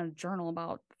and I'm going to journal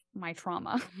about my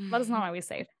trauma. That is not always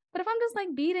safe. But if I'm just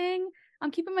like beading, I'm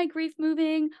keeping my grief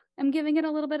moving, I'm giving it a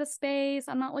little bit of space,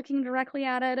 I'm not looking directly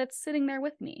at it, it's sitting there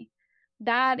with me.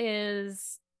 That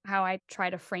is how I try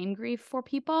to frame grief for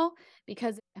people,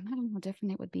 because imagine how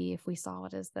different it would be if we saw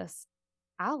it as this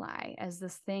ally, as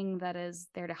this thing that is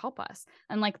there to help us.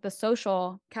 And like the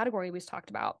social category we talked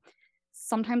about,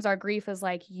 sometimes our grief is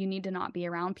like, you need to not be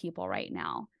around people right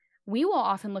now. We will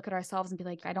often look at ourselves and be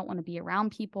like, I don't want to be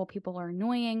around people. People are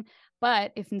annoying.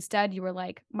 But if instead you were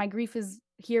like, my grief is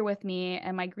here with me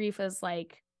and my grief is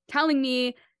like telling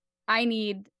me I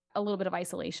need a little bit of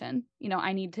isolation,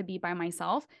 I need to be by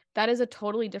myself. That is a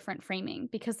totally different framing,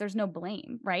 because there's no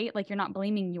blame, right? Like you're not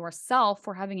blaming yourself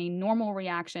for having a normal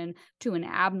reaction to an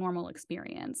abnormal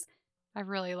experience. I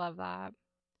really love that.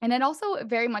 And it also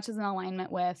very much is in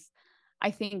alignment with,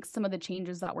 I think, some of the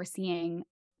changes that we're seeing,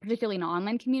 particularly in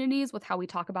online communities, with how we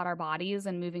talk about our bodies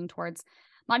and moving towards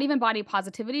not even body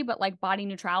positivity, but like body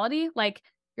neutrality. Like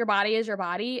your body is your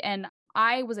body. And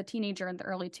I was a teenager in the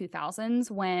early 2000s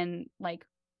when like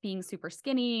being super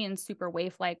skinny and super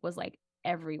waif-like was like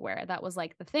everywhere. That was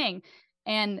like the thing.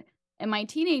 And in my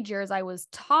teenage years, I was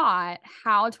taught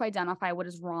how to identify what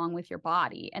is wrong with your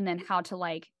body and then how to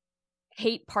like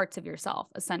hate parts of yourself.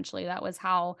 Essentially, that was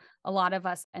how a lot of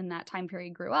us in that time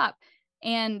period grew up.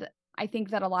 And I think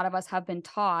that a lot of us have been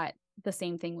taught the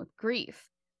same thing with grief,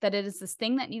 that it is this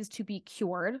thing that needs to be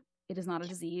cured. It is not a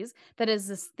disease. That is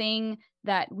this thing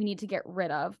that we need to get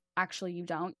rid of. Actually, you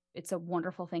don't. It's a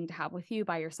wonderful thing to have with you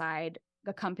by your side,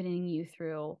 accompanying you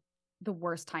through the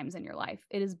worst times in your life.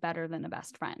 It is better than a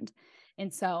best friend.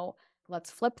 And so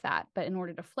let's flip that. But in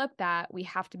order to flip that, we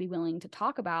have to be willing to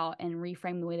talk about and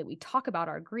reframe the way that we talk about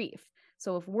our grief.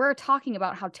 So if we're talking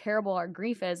about how terrible our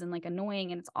grief is and like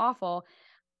annoying and it's awful,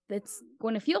 it's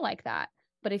going to feel like that.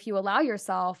 But if you allow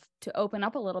yourself to open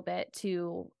up a little bit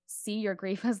to see your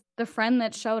grief as the friend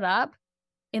that showed up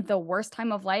in the worst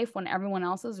time of life when everyone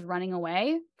else is running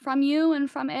away from you and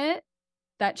from it,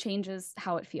 that changes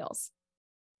how it feels.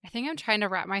 I think I'm trying to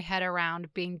wrap my head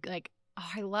around being like, oh,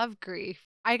 I love grief.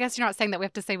 I guess you're not saying that we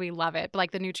have to say we love it, but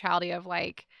like the neutrality of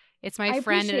like, it's my I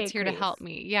friend and it's appreciate here to grief. help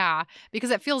me. Yeah. Because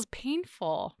it feels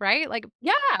painful, right? Like,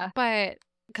 Yeah. but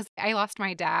because I lost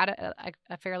my dad at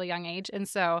a fairly young age. And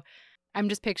so I'm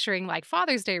just picturing like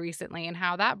Father's Day recently and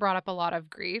how that brought up a lot of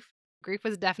grief. Grief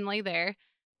was definitely there.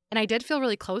 And I did feel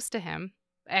really close to him.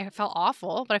 I felt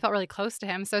awful, but I felt really close to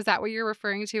him. So is that what you're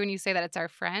referring to when you say that it's our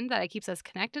friend, that it keeps us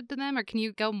connected to them? Or can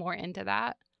you go more into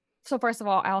that? So first of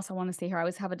all, I also want to say here, I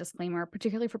always have a disclaimer,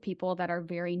 particularly for people that are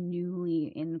very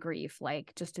newly in grief,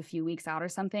 like just a few weeks out or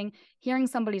something. Hearing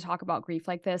somebody talk about grief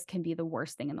like this can be the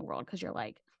worst thing in the world because you're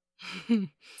like,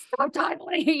 stop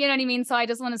talking, you know what I mean? So I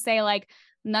just want to say, like,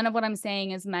 none of what I'm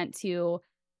saying is meant to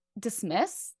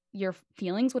dismiss your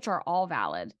feelings, which are all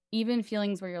valid, even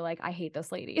feelings where you're like, I hate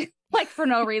this lady, like for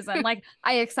no reason. Like,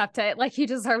 I accept it. Like, you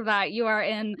deserve that. You are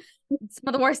in some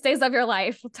of the worst days of your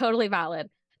life. Totally valid.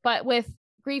 But with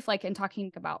grief, like in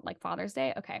talking about like Father's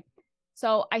Day, okay.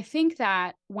 So I think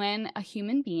that when a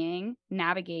human being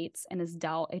navigates and is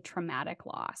dealt a traumatic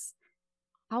loss,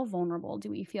 how vulnerable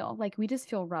do we feel? Like we just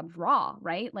feel rubbed raw,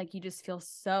 right? Like you just feel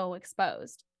so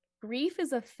exposed. Grief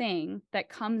is a thing that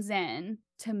comes in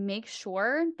to make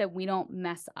sure that we don't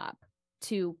mess up,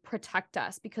 to protect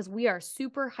us, because we are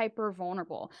super hyper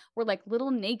vulnerable. We're like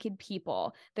little naked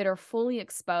people that are fully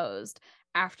exposed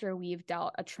after we've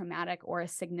dealt a traumatic or a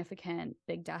significant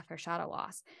big death or shadow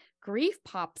loss. Grief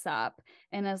pops up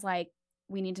and is like,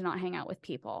 we need to not hang out with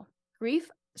people. Grief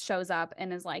shows up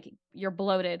and is like, you're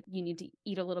bloated, you need to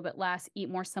eat a little bit less, eat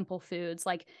more simple foods.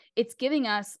 Like it's giving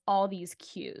us all these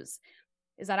cues.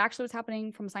 Is that actually what's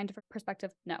happening from a scientific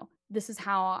perspective? No. This is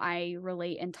how I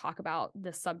relate and talk about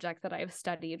this subject that I've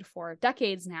studied for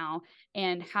decades now,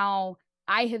 and how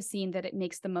I have seen that it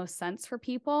makes the most sense for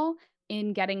people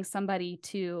in getting somebody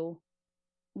to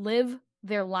live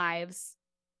their lives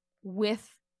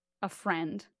with a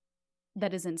friend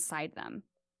that is inside them,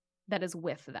 that is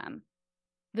with them.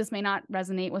 This may not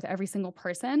resonate with every single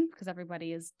person because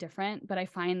everybody is different, but I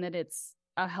find that it's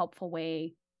a helpful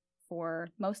way for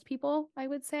most people, I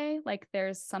would say. Like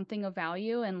there's something of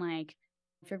value in like,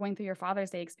 if you're going through your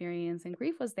Father's Day experience and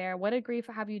grief was there, what did grief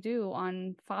have you do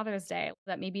on Father's Day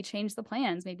that maybe changed the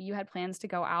plans? Maybe you had plans to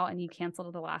go out and you canceled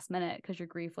at the last minute because your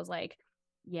grief was like,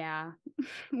 yeah,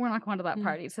 we're not going to that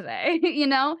party today, you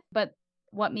know? But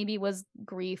what maybe was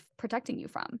grief protecting you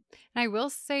from? And I will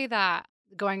say that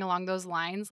going along those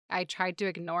lines, I tried to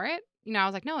ignore it. You know, I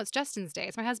was like, no, it's Justin's day.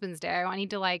 It's my husband's day. I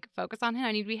need to like focus on him.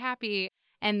 I need to be happy.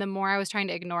 And the more I was trying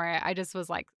to ignore it, I just was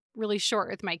like really short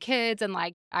with my kids and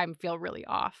like I feel really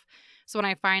off. So when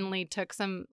I finally took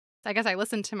some, I guess I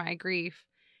listened to my grief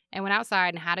and went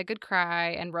outside and had a good cry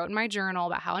and wrote in my journal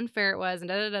about how unfair it was and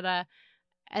da da da da.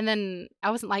 And then I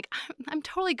wasn't like, I'm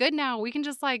totally good now. We can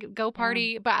just like go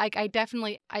party. But like I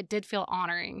did feel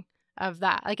honoring of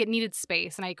that. Like it needed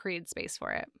space and I created space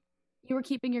for it. You were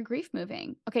keeping your grief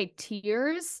moving. Okay,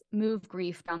 tears move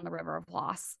grief down the river of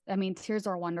loss. I mean, tears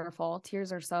are wonderful.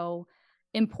 Tears are so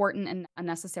important and a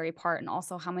necessary part. And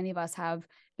also, how many of us have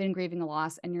been grieving a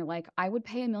loss and you're like, I would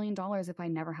pay $1 million if I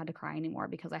never had to cry anymore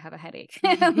because I have a headache.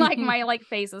 Like my like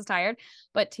face is tired.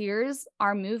 But tears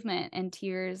are movement and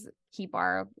tears keep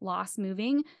our loss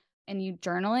moving. And you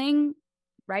journaling,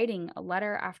 writing a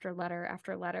letter after letter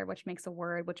after letter, which makes a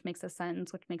word, which makes a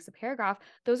sentence, which makes a paragraph.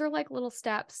 Those are like little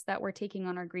steps that we're taking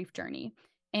on our grief journey.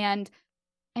 And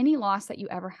any loss that you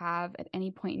ever have at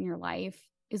any point in your life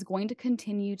is going to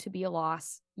continue to be a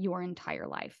loss your entire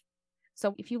life.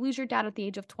 So if you lose your dad at the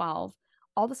age of 12,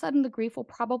 all of a sudden the grief will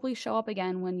probably show up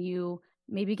again when you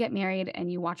maybe get married and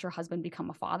you watch your husband become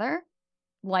a father,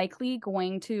 likely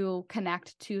going to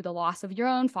connect to the loss of your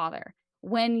own father.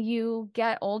 When you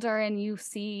get older and you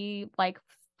see like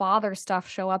father stuff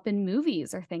show up in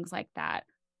movies or things like that,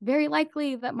 very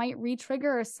likely that might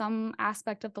re-trigger some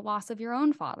aspect of the loss of your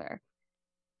own father.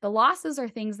 The losses are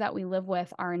things that we live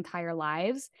with our entire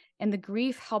lives, and the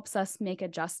grief helps us make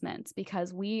adjustments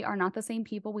because we are not the same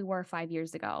people we were 5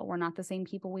 years ago. We're not the same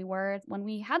people we were when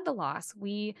we had the loss.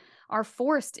 We are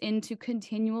forced into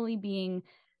continually being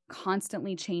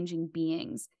constantly changing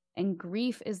beings, and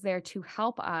grief is there to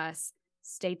help us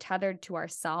stay tethered to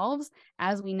ourselves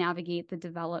as we navigate the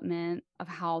development of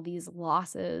how these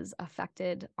losses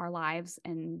affected our lives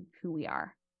and who we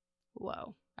are.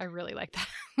 Whoa, I really like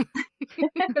that.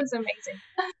 It was amazing.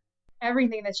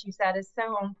 Everything that you said is so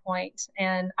on point.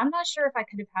 And I'm not sure if I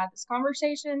could have had this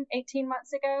conversation 18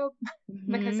 months ago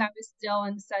because I was still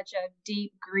in such a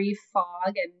deep grief fog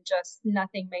and just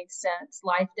nothing made sense.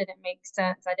 Life didn't make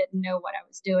sense. I didn't know what I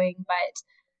was doing. But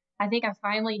I think I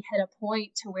finally hit a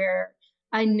point to where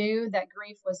I knew that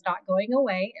grief was not going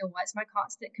away. It was my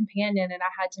constant companion. And I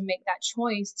had to make that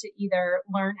choice to either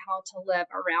learn how to live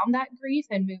around that grief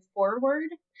and move forward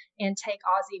and take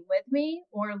Ozzy with me,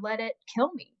 or let it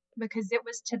kill me. Because it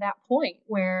was to that point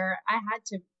where I had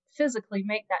to physically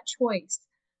make that choice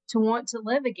to want to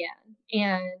live again.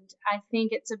 And I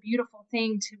think it's a beautiful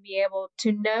thing to be able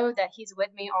to know that he's with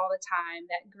me all the time,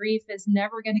 that grief is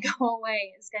never going to go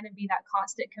away. It's going to be that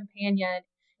constant companion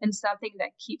and something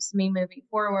that keeps me moving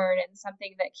forward and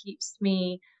something that keeps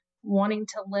me wanting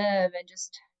to live and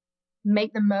just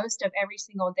make the most of every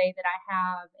single day that I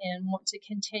have and want to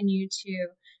continue to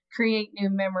create new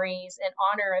memories in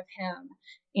honor of him.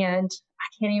 And I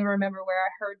can't even remember where I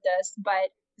heard this,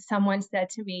 but someone said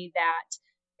to me that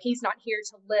he's not here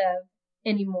to live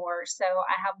anymore. So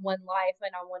I have one life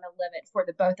and I want to live it for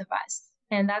the both of us.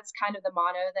 And that's kind of the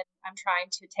motto that I'm trying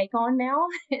to take on now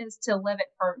is to live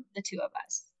it for the two of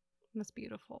us. That's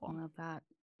beautiful. I love that.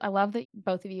 I love that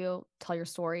both of you tell your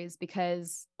stories,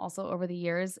 because also over the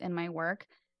years in my work,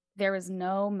 there is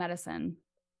no medicine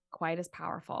quite as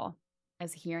powerful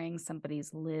as hearing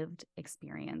somebody's lived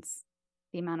experience.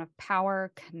 The amount of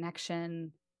power,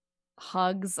 connection,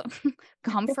 hugs,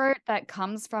 comfort that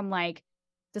comes from like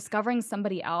discovering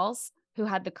somebody else who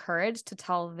had the courage to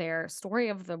tell their story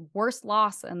of the worst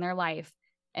loss in their life.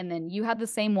 And then you had the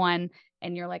same one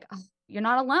and you're like, oh, you're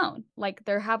not alone. Like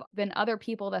there have been other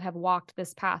people that have walked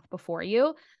this path before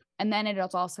you. And then it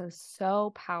is also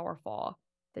so powerful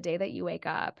the day that you wake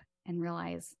up and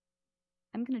realize,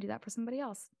 I'm going to do that for somebody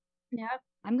else. Yeah.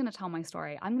 I'm going to tell my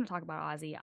story. I'm going to talk about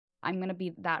Ozzy. I'm going to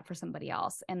be that for somebody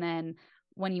else. And then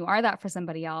when you are that for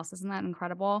somebody else, isn't that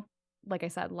incredible? Like I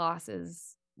said, loss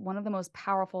is one of the most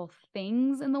powerful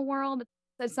things in the world.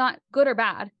 It's not good or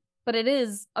bad, but it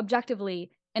is objectively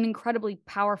an incredibly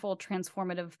powerful,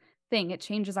 transformative thing. It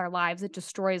changes our lives. It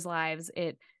destroys lives.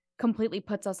 It completely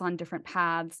puts us on different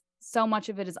paths. So much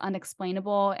of it is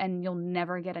unexplainable, and you'll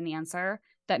never get an answer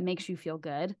that makes you feel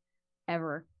good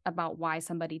ever about why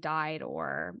somebody died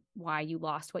or why you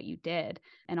lost what you did.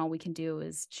 And all we can do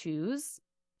is choose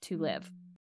to live.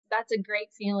 That's a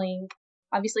great feeling.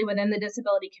 Obviously, within the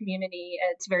disability community,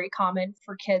 it's very common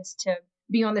for kids to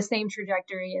be on the same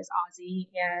trajectory as Ozzy,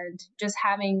 and just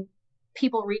having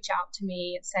people reach out to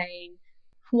me saying,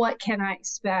 what can I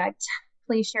expect?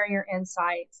 Please share your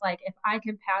insights. Like if I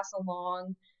can pass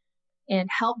along and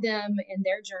help them in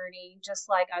their journey, just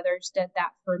like others did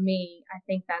that for me, I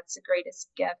think that's the greatest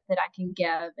gift that I can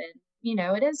give. And, you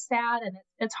know, it is sad and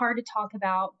it's hard to talk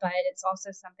about, but it's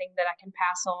also something that I can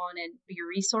pass on and be a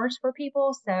resource for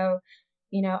people. So,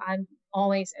 you know, I'm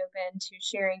always open to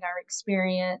sharing our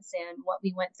experience and what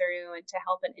we went through and to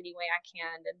help in any way I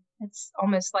can. And it's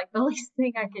almost like the least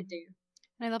thing I could do.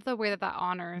 And I love the way that that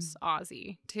honors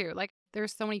Ozzy too. Like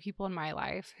there's so many people in my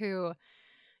life who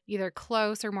either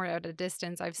close or more at a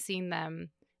distance, I've seen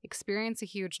them experience a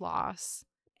huge loss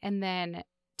and then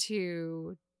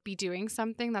to be doing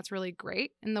something that's really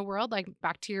great in the world. Like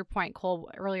back to your point, Cole,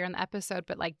 earlier in the episode,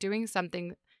 but like doing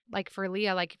something like for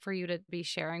Leah, like for you to be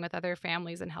sharing with other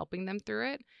families and helping them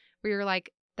through it, where you're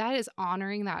like, that is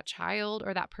honoring that child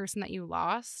or that person that you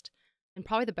lost in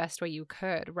probably the best way you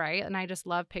could, right? And I just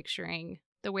love picturing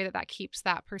the way that that keeps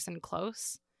that person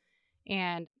close.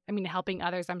 And I mean, helping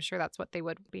others, I'm sure that's what they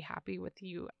would be happy with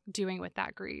you doing with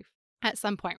that grief at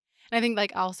some point. And I think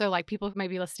like also like people may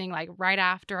be listening like right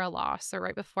after a loss or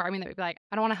right before. I mean, they would be like,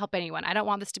 I don't want to help anyone. I don't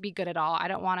want this to be good at all. I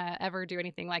don't want to ever do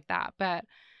anything like that. But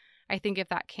I think if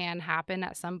that can happen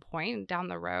at some point down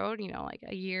the road, you know, like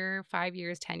a year, 5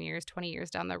 years, 10 years, 20 years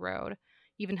down the road,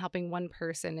 even helping one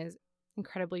person is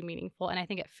incredibly meaningful. And I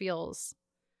think it feels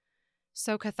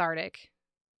so cathartic.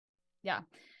 Yeah.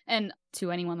 And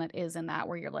to anyone that is in that,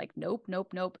 where you're like, nope, nope,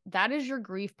 nope, that is your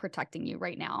grief protecting you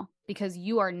right now, because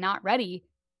you are not ready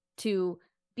to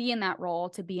be in that role,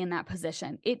 to be in that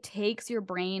position. It takes your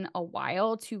brain a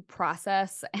while to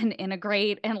process and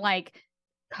integrate and like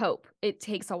cope. It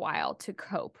takes a while to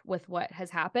cope with what has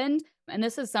happened. And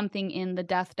this is something in the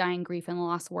death, dying, grief, and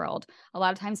loss world. A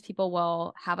lot of times people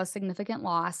will have a significant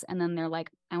loss and then they're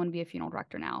like, I want to be a funeral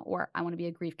director now, or I want to be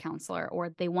a grief counselor, or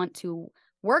they want to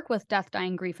work with death,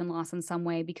 dying, grief, and loss in some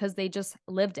way because they just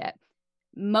lived it.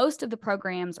 most of the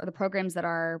programs, or the programs that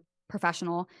are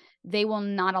professional, they will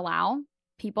not allow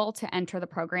people to enter the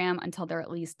program until they're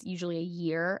at least usually a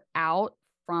year out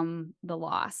from the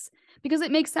loss. Because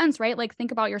it makes sense, right? Like,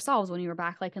 think about yourselves when you were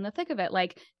back like in the thick of it.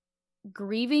 Like,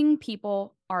 grieving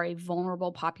people are a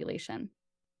vulnerable population.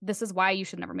 This is why you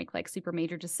should never make like super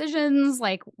major decisions,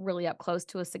 like really up close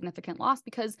to a significant loss,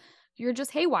 because you're just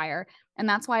haywire. And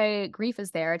that's why grief is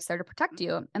there. It's there to protect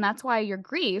you. And that's why your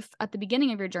grief at the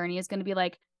beginning of your journey is going to be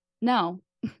like, no,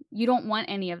 you don't want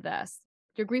any of this.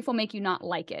 Your grief will make you not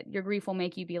like it. Your grief will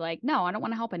make you be like, no, I don't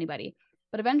want to help anybody.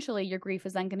 But eventually your grief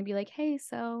is then going to be like, hey,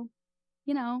 so,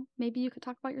 maybe you could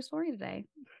talk about your story today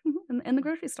in the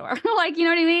grocery store. Like, you know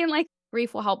what I mean? Like,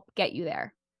 grief will help get you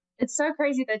there. It's so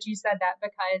crazy that you said that,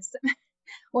 because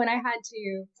when I had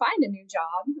to find a new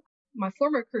job, my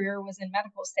former career was in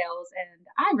medical sales, and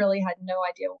I really had no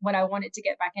idea what I wanted to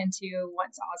get back into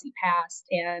once Ozzy passed.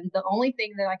 And the only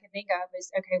thing that I could think of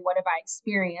is, okay, what have I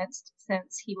experienced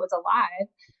since he was alive?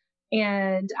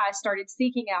 And I started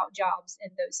seeking out jobs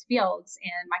in those fields.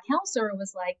 And my counselor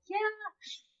was like, yeah,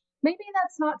 maybe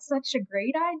that's not such a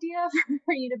great idea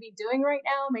for you to be doing right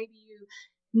now. Maybe you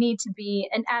need to be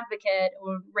an advocate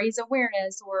or raise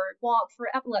awareness or walk for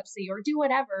epilepsy or do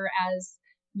whatever as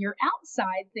your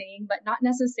outside thing, but not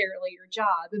necessarily your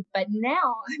job. But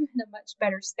now I'm in a much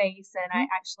better space, and I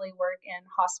actually work in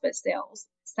hospice sales.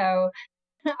 So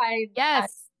I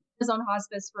was on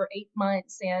hospice for 8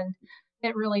 months, and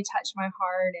it really touched my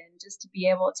heart. And just to be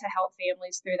able to help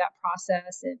families through that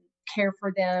process and care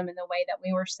for them in the way that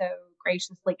we were so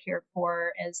graciously cared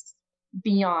for is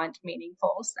beyond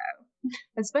meaningful. So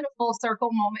it's been a full circle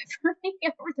moment for me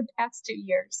over the past 2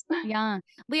 years. Yeah.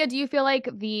 Leah, do you feel like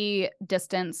the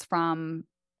distance from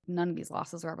none of these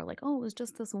losses were ever like, oh, it was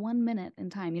just this 1 minute in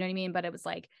time? You know what I mean? But it was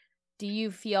like, do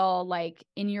you feel like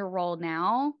in your role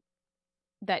now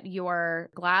that you're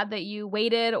glad that you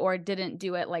waited or didn't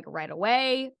do it like right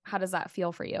away? How does that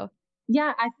feel for you?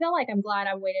 Yeah, I feel like I'm glad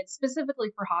I waited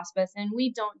specifically for hospice, and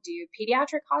we don't do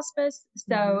pediatric hospice,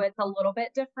 so it's a little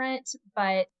bit different.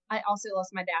 But I also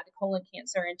lost my dad to colon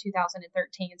cancer in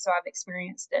 2013, so I've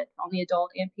experienced it on the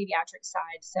adult and pediatric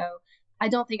side. So I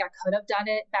don't think I could have done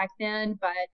it back then,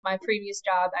 but my previous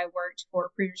job, I worked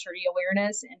for prematurity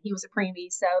awareness, and he was a preemie,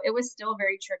 so it was still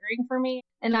very triggering for me.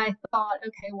 And I thought,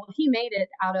 okay, well, he made it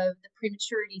out of the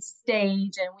prematurity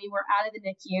stage, and we were out of the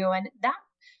NICU, and that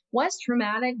was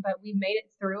traumatic, but we made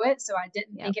it through it. So I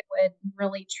didn't think it would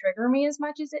really trigger me as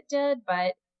much as it did,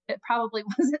 but it probably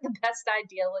wasn't the best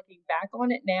idea looking back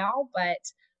on it now,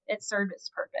 but it served its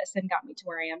purpose and got me to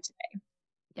where I am today.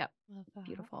 Yep.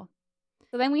 Beautiful.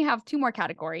 So then we have two more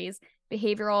categories,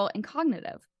 behavioral and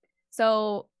cognitive.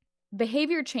 So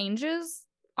behavior changes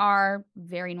are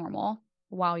very normal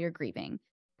while you're grieving.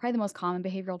 Probably the most common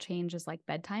behavioral change is like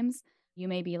bedtimes. You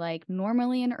may be like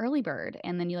normally an early bird,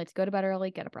 and then you like to go to bed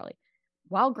early, get up early.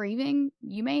 While grieving,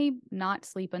 you may not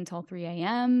sleep until 3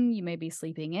 a.m. You may be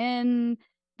sleeping in.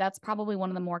 That's probably one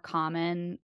of the more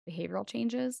common behavioral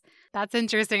changes. That's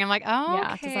interesting. I'm like, oh,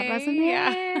 yeah, okay. Does that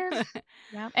resonate?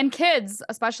 Yeah. And kids,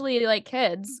 especially like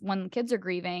kids, when kids are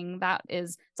grieving,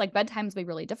 it's like bedtimes be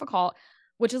really difficult,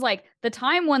 which is like the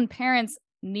time when parents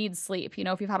need sleep.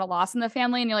 If you've had a loss in the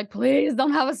family and you're like, please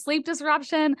don't have a sleep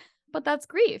disruption. But that's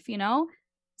grief,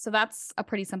 So that's a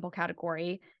pretty simple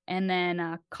category. And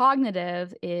then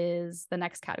cognitive is the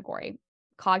next category.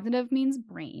 Cognitive means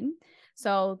brain.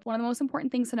 So one of the most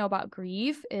important things to know about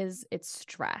grief is it's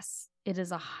stress. It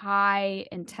is a high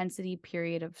intensity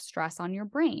period of stress on your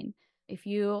brain. If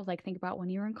you like think about when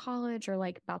you were in college or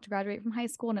like about to graduate from high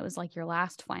school and it was like your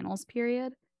last finals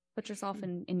period, put yourself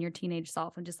in your teenage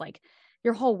self and just like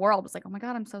your whole world was like, oh my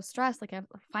God, I'm so stressed. Like I have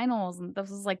finals. And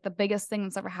this is like the biggest thing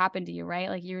that's ever happened to you, right?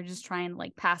 Like you're just trying to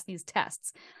like pass these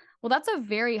tests. Well, that's a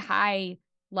very high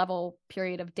level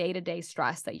period of day-to-day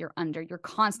stress that you're under. You're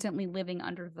constantly living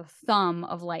under the thumb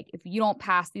of like, if you don't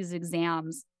pass these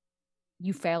exams,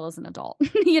 you fail as an adult,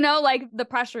 like the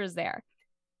pressure is there.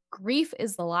 Grief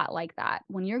is a lot like that.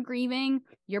 When you're grieving,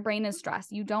 your brain is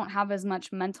stressed. You don't have as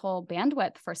much mental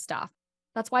bandwidth for stuff.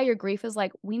 That's why your grief is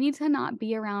like, we need to not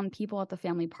be around people at the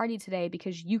family party today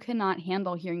because you cannot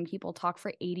handle hearing people talk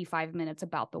for 85 minutes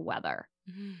about the weather.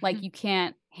 Like you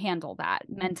can't handle that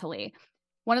mentally.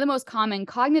 One of the most common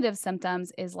cognitive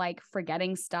symptoms is like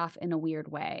forgetting stuff in a weird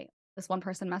way. This one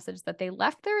person messaged that they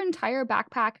left their entire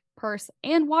backpack, purse,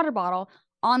 and water bottle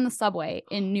on the subway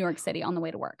in New York City on the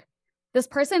way to work. This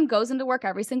person goes into work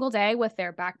every single day with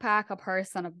their backpack, a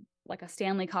purse, and a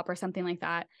Stanley cup or something like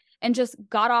that, and just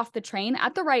got off the train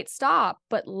at the right stop,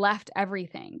 but left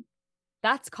everything.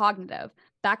 That's cognitive.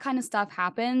 That kind of stuff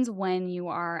happens when you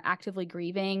are actively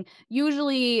grieving.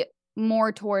 Usually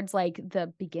more towards like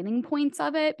the beginning points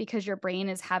of it because your brain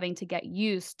is having to get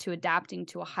used to adapting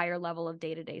to a higher level of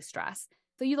day-to-day stress.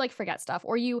 So you like forget stuff,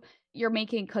 or you're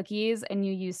making cookies and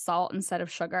you use salt instead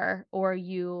of sugar, or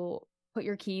you put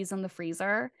your keys in the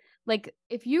freezer. Like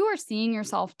if you are seeing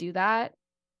yourself do that,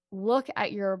 look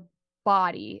at your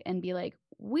body and be like,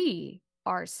 we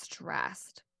are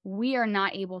stressed. We are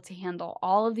not able to handle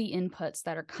all of the inputs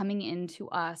that are coming into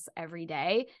us every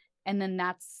day. And then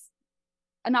that's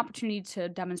an opportunity to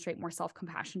demonstrate more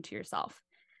self-compassion to yourself,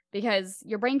 because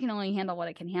your brain can only handle what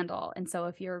it can handle. And so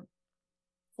if you're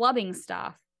flubbing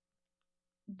stuff,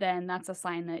 then that's a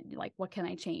sign that like, what can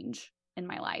I change in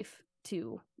my life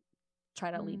to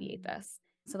try to alleviate this?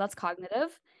 So that's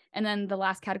cognitive. And then the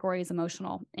last category is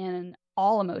emotional, and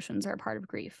all emotions are a part of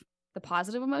grief, the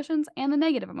positive emotions and the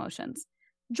negative emotions.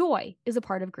 Joy is a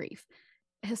part of grief.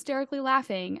 Hysterically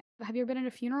laughing. Have you ever been at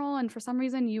a funeral and for some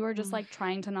reason you are just like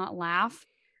trying to not laugh?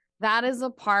 That is a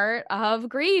part of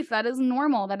grief. That is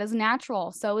normal. That is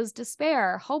natural. So is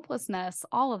despair, hopelessness,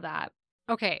 all of that.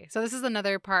 Okay, so this is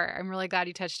another part I'm really glad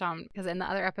you touched on, because in the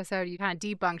other episode, you kind of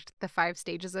debunked the 5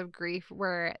 stages of grief,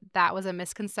 where that was a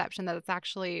misconception that it's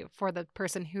actually for the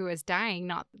person who is dying,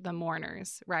 not the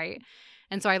mourners, right?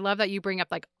 And so I love that you bring up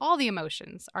like all the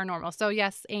emotions are normal. So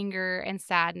yes, anger and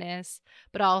sadness,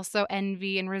 but also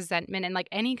envy and resentment and like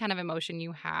any kind of emotion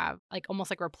you have, like almost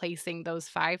like replacing those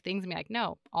 5 things and be like,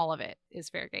 no, all of it is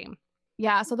fair game.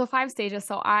 Yeah, so the 5 stages.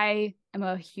 So I am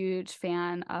a huge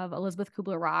fan of Elizabeth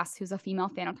Kubler-Ross, who's a female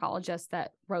thanatologist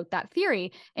that wrote that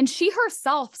theory. And she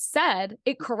herself said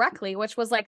it correctly, which was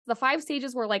like the 5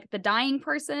 stages were like the dying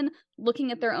person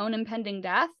looking at their own impending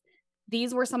death.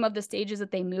 These were some of the stages that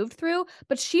they moved through.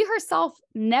 But she herself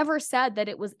never said that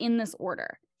it was in this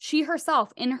order. She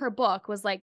herself in her book was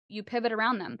like, you pivot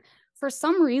around them. For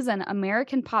some reason,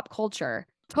 American pop culture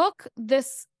took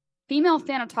this female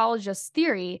thanatologist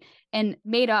theory and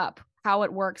made up how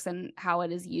it works and how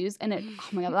it is used. And it, oh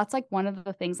my God, that's like one of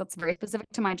the things that's very specific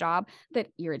to my job that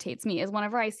irritates me is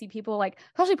whenever I see people like,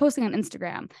 especially posting on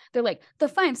Instagram, they're like, the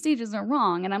 5 stages are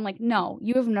wrong. And I'm like, no,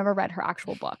 you have never read her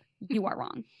actual book. You are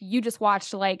wrong. You just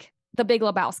watched like The Big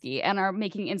Lebowski and are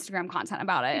making Instagram content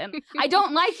about it. And I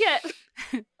don't like it.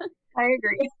 I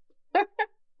agree.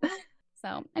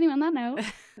 So anyway, on that note.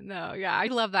 No, yeah, I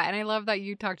love that. And I love that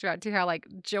you talked about too how like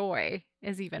joy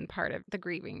is even part of the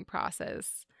grieving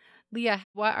process. Leah,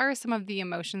 what are some of the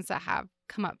emotions that have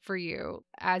come up for you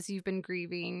as you've been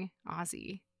grieving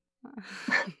Ozzy?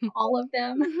 All of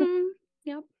them. Mm-hmm.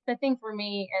 Yep. The thing for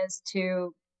me is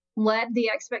to let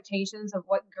the expectations of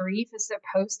what grief is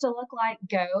supposed to look like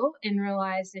go and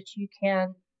realize that you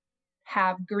can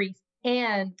have grief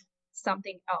and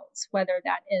something else, whether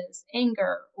that is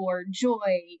anger or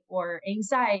joy or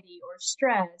anxiety or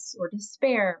stress or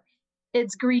despair.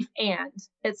 It's grief and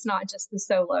it's not just the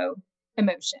solo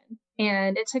emotion.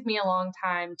 And it took me a long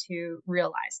time to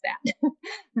realize that,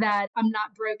 that I'm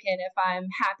not broken if I'm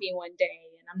happy one day,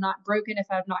 and I'm not broken if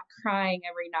I'm not crying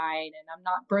every night, and I'm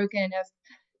not broken if,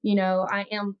 I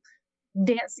am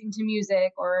dancing to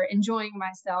music or enjoying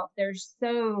myself. There's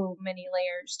so many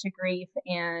layers to grief,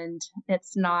 and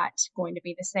it's not going to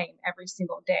be the same every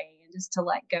single day. And just to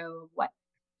let go of what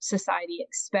society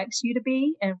expects you to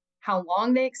be and how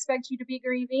long they expect you to be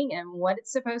grieving and what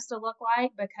it's supposed to look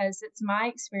like, because it's my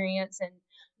experience and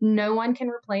no one can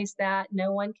replace that.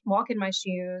 No one can walk in my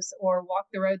shoes or walk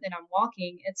the road that I'm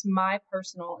walking. It's my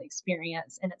personal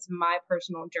experience and it's my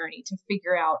personal journey to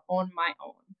figure out on my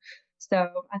own. So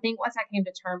I think once I came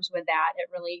to terms with that, it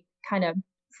really kind of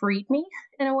freed me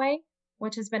in a way,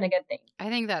 which has been a good thing. I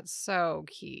think that's so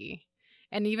key.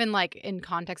 And even like in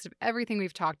context of everything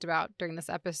we've talked about during this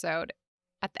episode,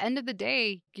 at the end of the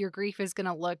day, your grief is going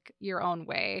to look your own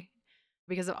way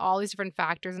because of all these different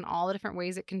factors and all the different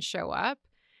ways it can show up.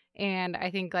 And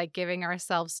I think like giving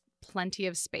ourselves plenty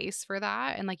of space for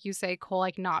that. And like you say, Cole,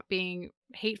 like not being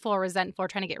hateful or resentful or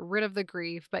trying to get rid of the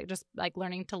grief, but just like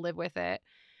learning to live with it.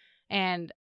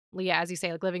 And Leah, as you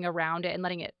say, like living around it and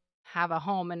letting it have a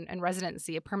home and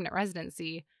residency, a permanent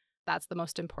residency, that's the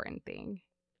most important thing.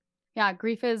 Yeah,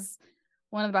 grief is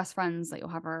one of the best friends that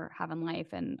you'll ever have in life.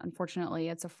 And unfortunately,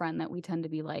 it's a friend that we tend to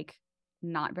be like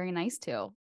not very nice to.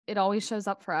 It always shows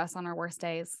up for us on our worst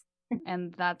days.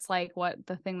 And that's like what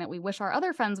the thing that we wish our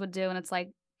other friends would do. And it's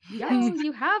like, yes,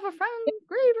 you have a friend,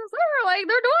 grief is there. Like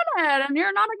they're doing it and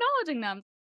you're not acknowledging them.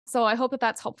 So I hope that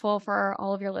that's helpful for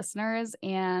all of your listeners.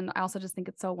 And I also just think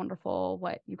it's so wonderful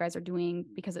what you guys are doing,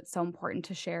 because it's so important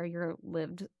to share your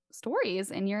lived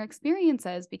stories and your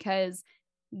experiences, because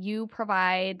you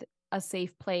provide a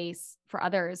safe place for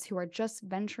others who are just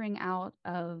venturing out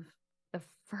of the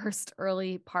first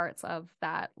early parts of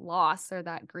that loss or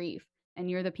that grief. And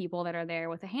you're the people that are there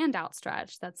with a hand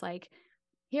outstretched that's like,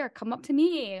 here, come up to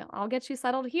me. I'll get you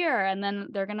settled here. And then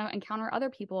they're going to encounter other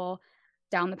people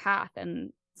down the path.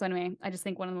 And so anyway, I just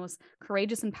think one of the most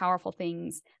courageous and powerful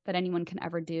things that anyone can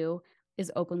ever do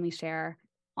is openly share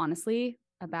honestly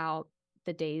about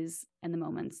the days and the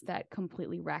moments that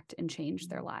completely wrecked and changed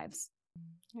their lives.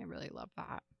 I really love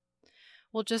that.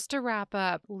 Well, just to wrap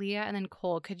up, Leah and then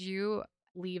Cole, could you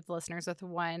leave the listeners with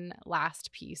one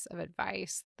last piece of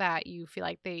advice that you feel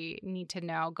like they need to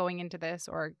know going into this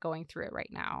or going through it right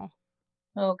now?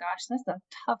 Oh gosh, that's a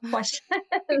tough question.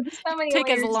 So many Take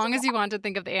as layers long to as you want to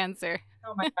think of the answer.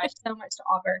 Oh my gosh, so much to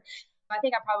offer. I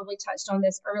think I probably touched on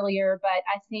this earlier, but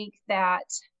I think that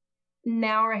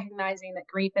now recognizing that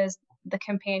grief is the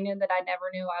companion that I never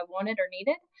knew I wanted or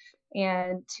needed,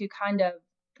 and to kind of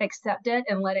accept it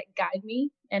and let it guide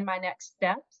me in my next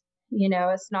steps.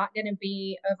 It's not going to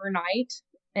be overnight.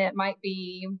 It might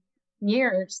be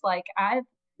years like I've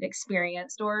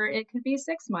experienced, or it could be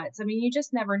 6 months. I mean, you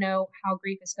just never know how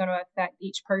grief is going to affect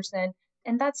each person,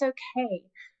 and that's okay.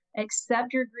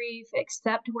 Accept your grief,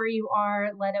 accept where you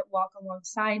are, let it walk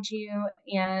alongside you,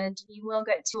 and you will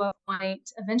get to a point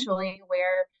eventually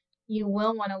where you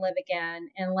will want to live again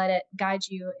and let it guide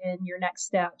you in your next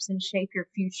steps and shape your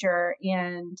future.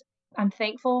 And I'm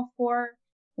thankful for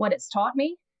what it's taught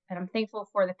me, and I'm thankful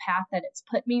for the path that it's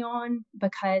put me on,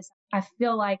 because I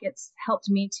feel like it's helped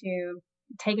me to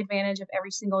take advantage of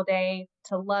every single day,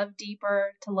 to love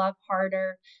deeper, to love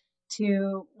harder,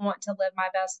 to want to live my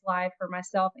best life for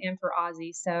myself and for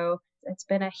Ozzy. So it's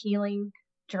been a healing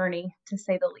journey, to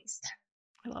say the least.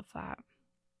 I love that.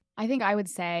 I think I would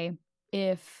say,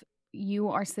 if you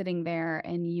are sitting there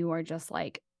and you are just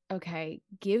like, okay,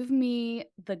 give me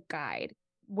the guide.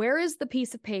 Where is the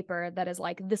piece of paper that is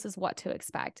like, this is what to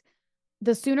expect?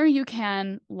 The sooner you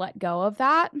can let go of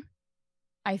that,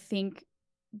 I think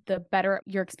the better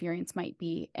your experience might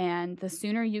be. And the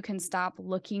sooner you can stop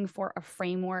looking for a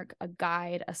framework, a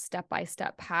guide, a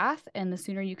step-by-step path, and the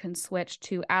sooner you can switch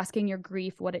to asking your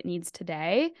grief what it needs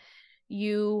today,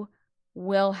 you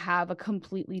will have a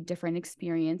completely different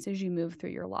experience as you move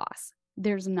through your loss.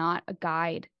 There's not a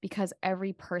guide, because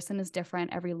every person is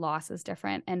different, every loss is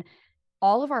different. And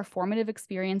all of our formative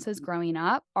experiences growing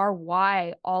up are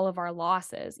why all of our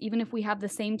losses, even if we have the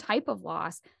same type of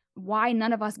loss, why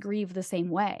none of us grieve the same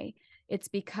way. It's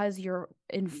because you're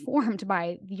informed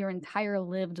by your entire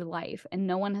lived life, and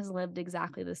no one has lived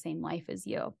exactly the same life as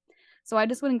you. So I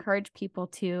just would encourage people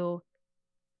to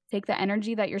take the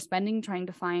energy that you're spending trying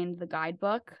to find the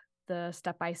guidebook, the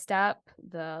step-by-step,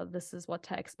 this is what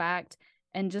to expect,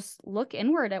 and just look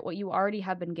inward at what you already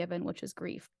have been given, which is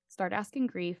grief. Start asking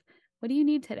grief, what do you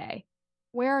need today?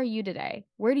 Where are you today?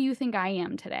 Where do you think I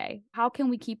am today? How can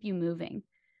we keep you moving?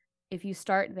 If you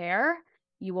start there,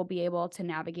 you will be able to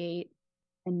navigate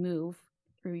and move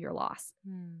through your loss.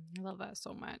 I love that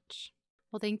so much.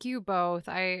 Well, thank you both.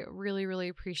 I really, really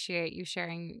appreciate you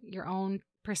sharing your own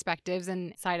perspectives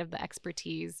and side of the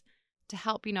expertise to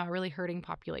help, a really hurting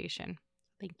population.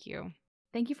 Thank you.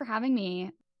 Thank you for having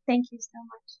me. Thank you so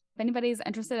much. If anybody's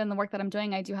interested in the work that I'm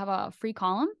doing, I do have a free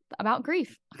column about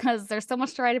grief, because there's so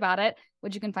much to write about it,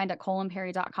 which you can find at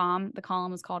coleimperi.com. The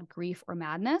column is called Grief or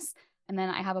Madness. And then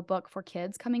I have a book for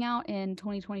kids coming out in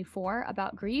 2024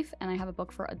 about grief. And I have a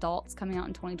book for adults coming out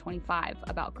in 2025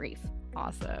 about grief.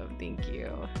 Awesome. Thank you.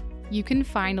 You can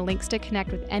find links to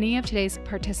connect with any of today's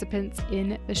participants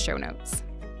in the show notes.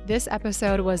 This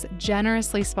episode was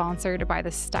generously sponsored by the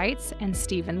Stites and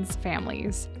Stevens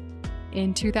families.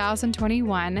 In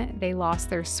 2021, they lost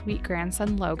their sweet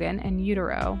grandson Logan in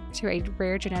utero to a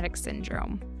rare genetic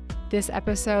syndrome. This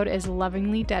episode is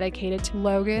lovingly dedicated to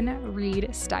Logan Reed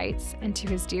Stites and to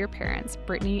his dear parents,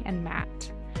 Brittany and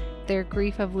Matt. Their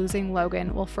grief of losing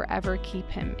Logan will forever keep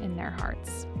him in their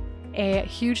hearts. A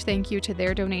huge thank you to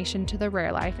their donation to the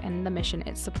Rare Life and the mission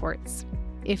it supports.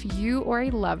 If you or a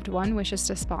loved one wishes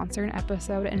to sponsor an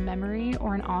episode in memory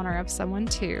or in honor of someone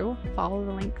too, follow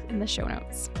the link in the show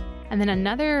notes. And then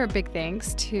another big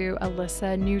thanks to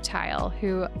Alyssa Newtile,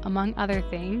 who, among other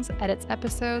things, edits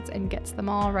episodes and gets them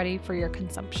all ready for your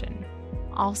consumption.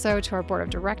 Also to our board of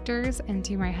directors and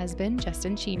to my husband,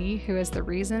 Justin Cheney, who is the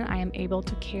reason I am able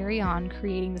to carry on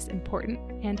creating this important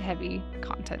and heavy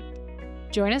content.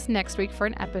 Join us next week for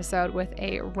an episode with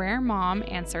a rare mom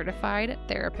and certified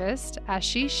therapist as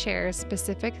she shares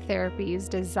specific therapies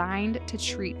designed to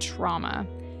treat trauma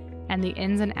and the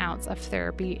ins and outs of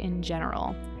therapy in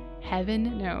general.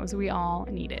 Heaven knows we all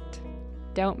need it.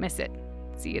 Don't miss it.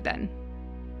 See you then.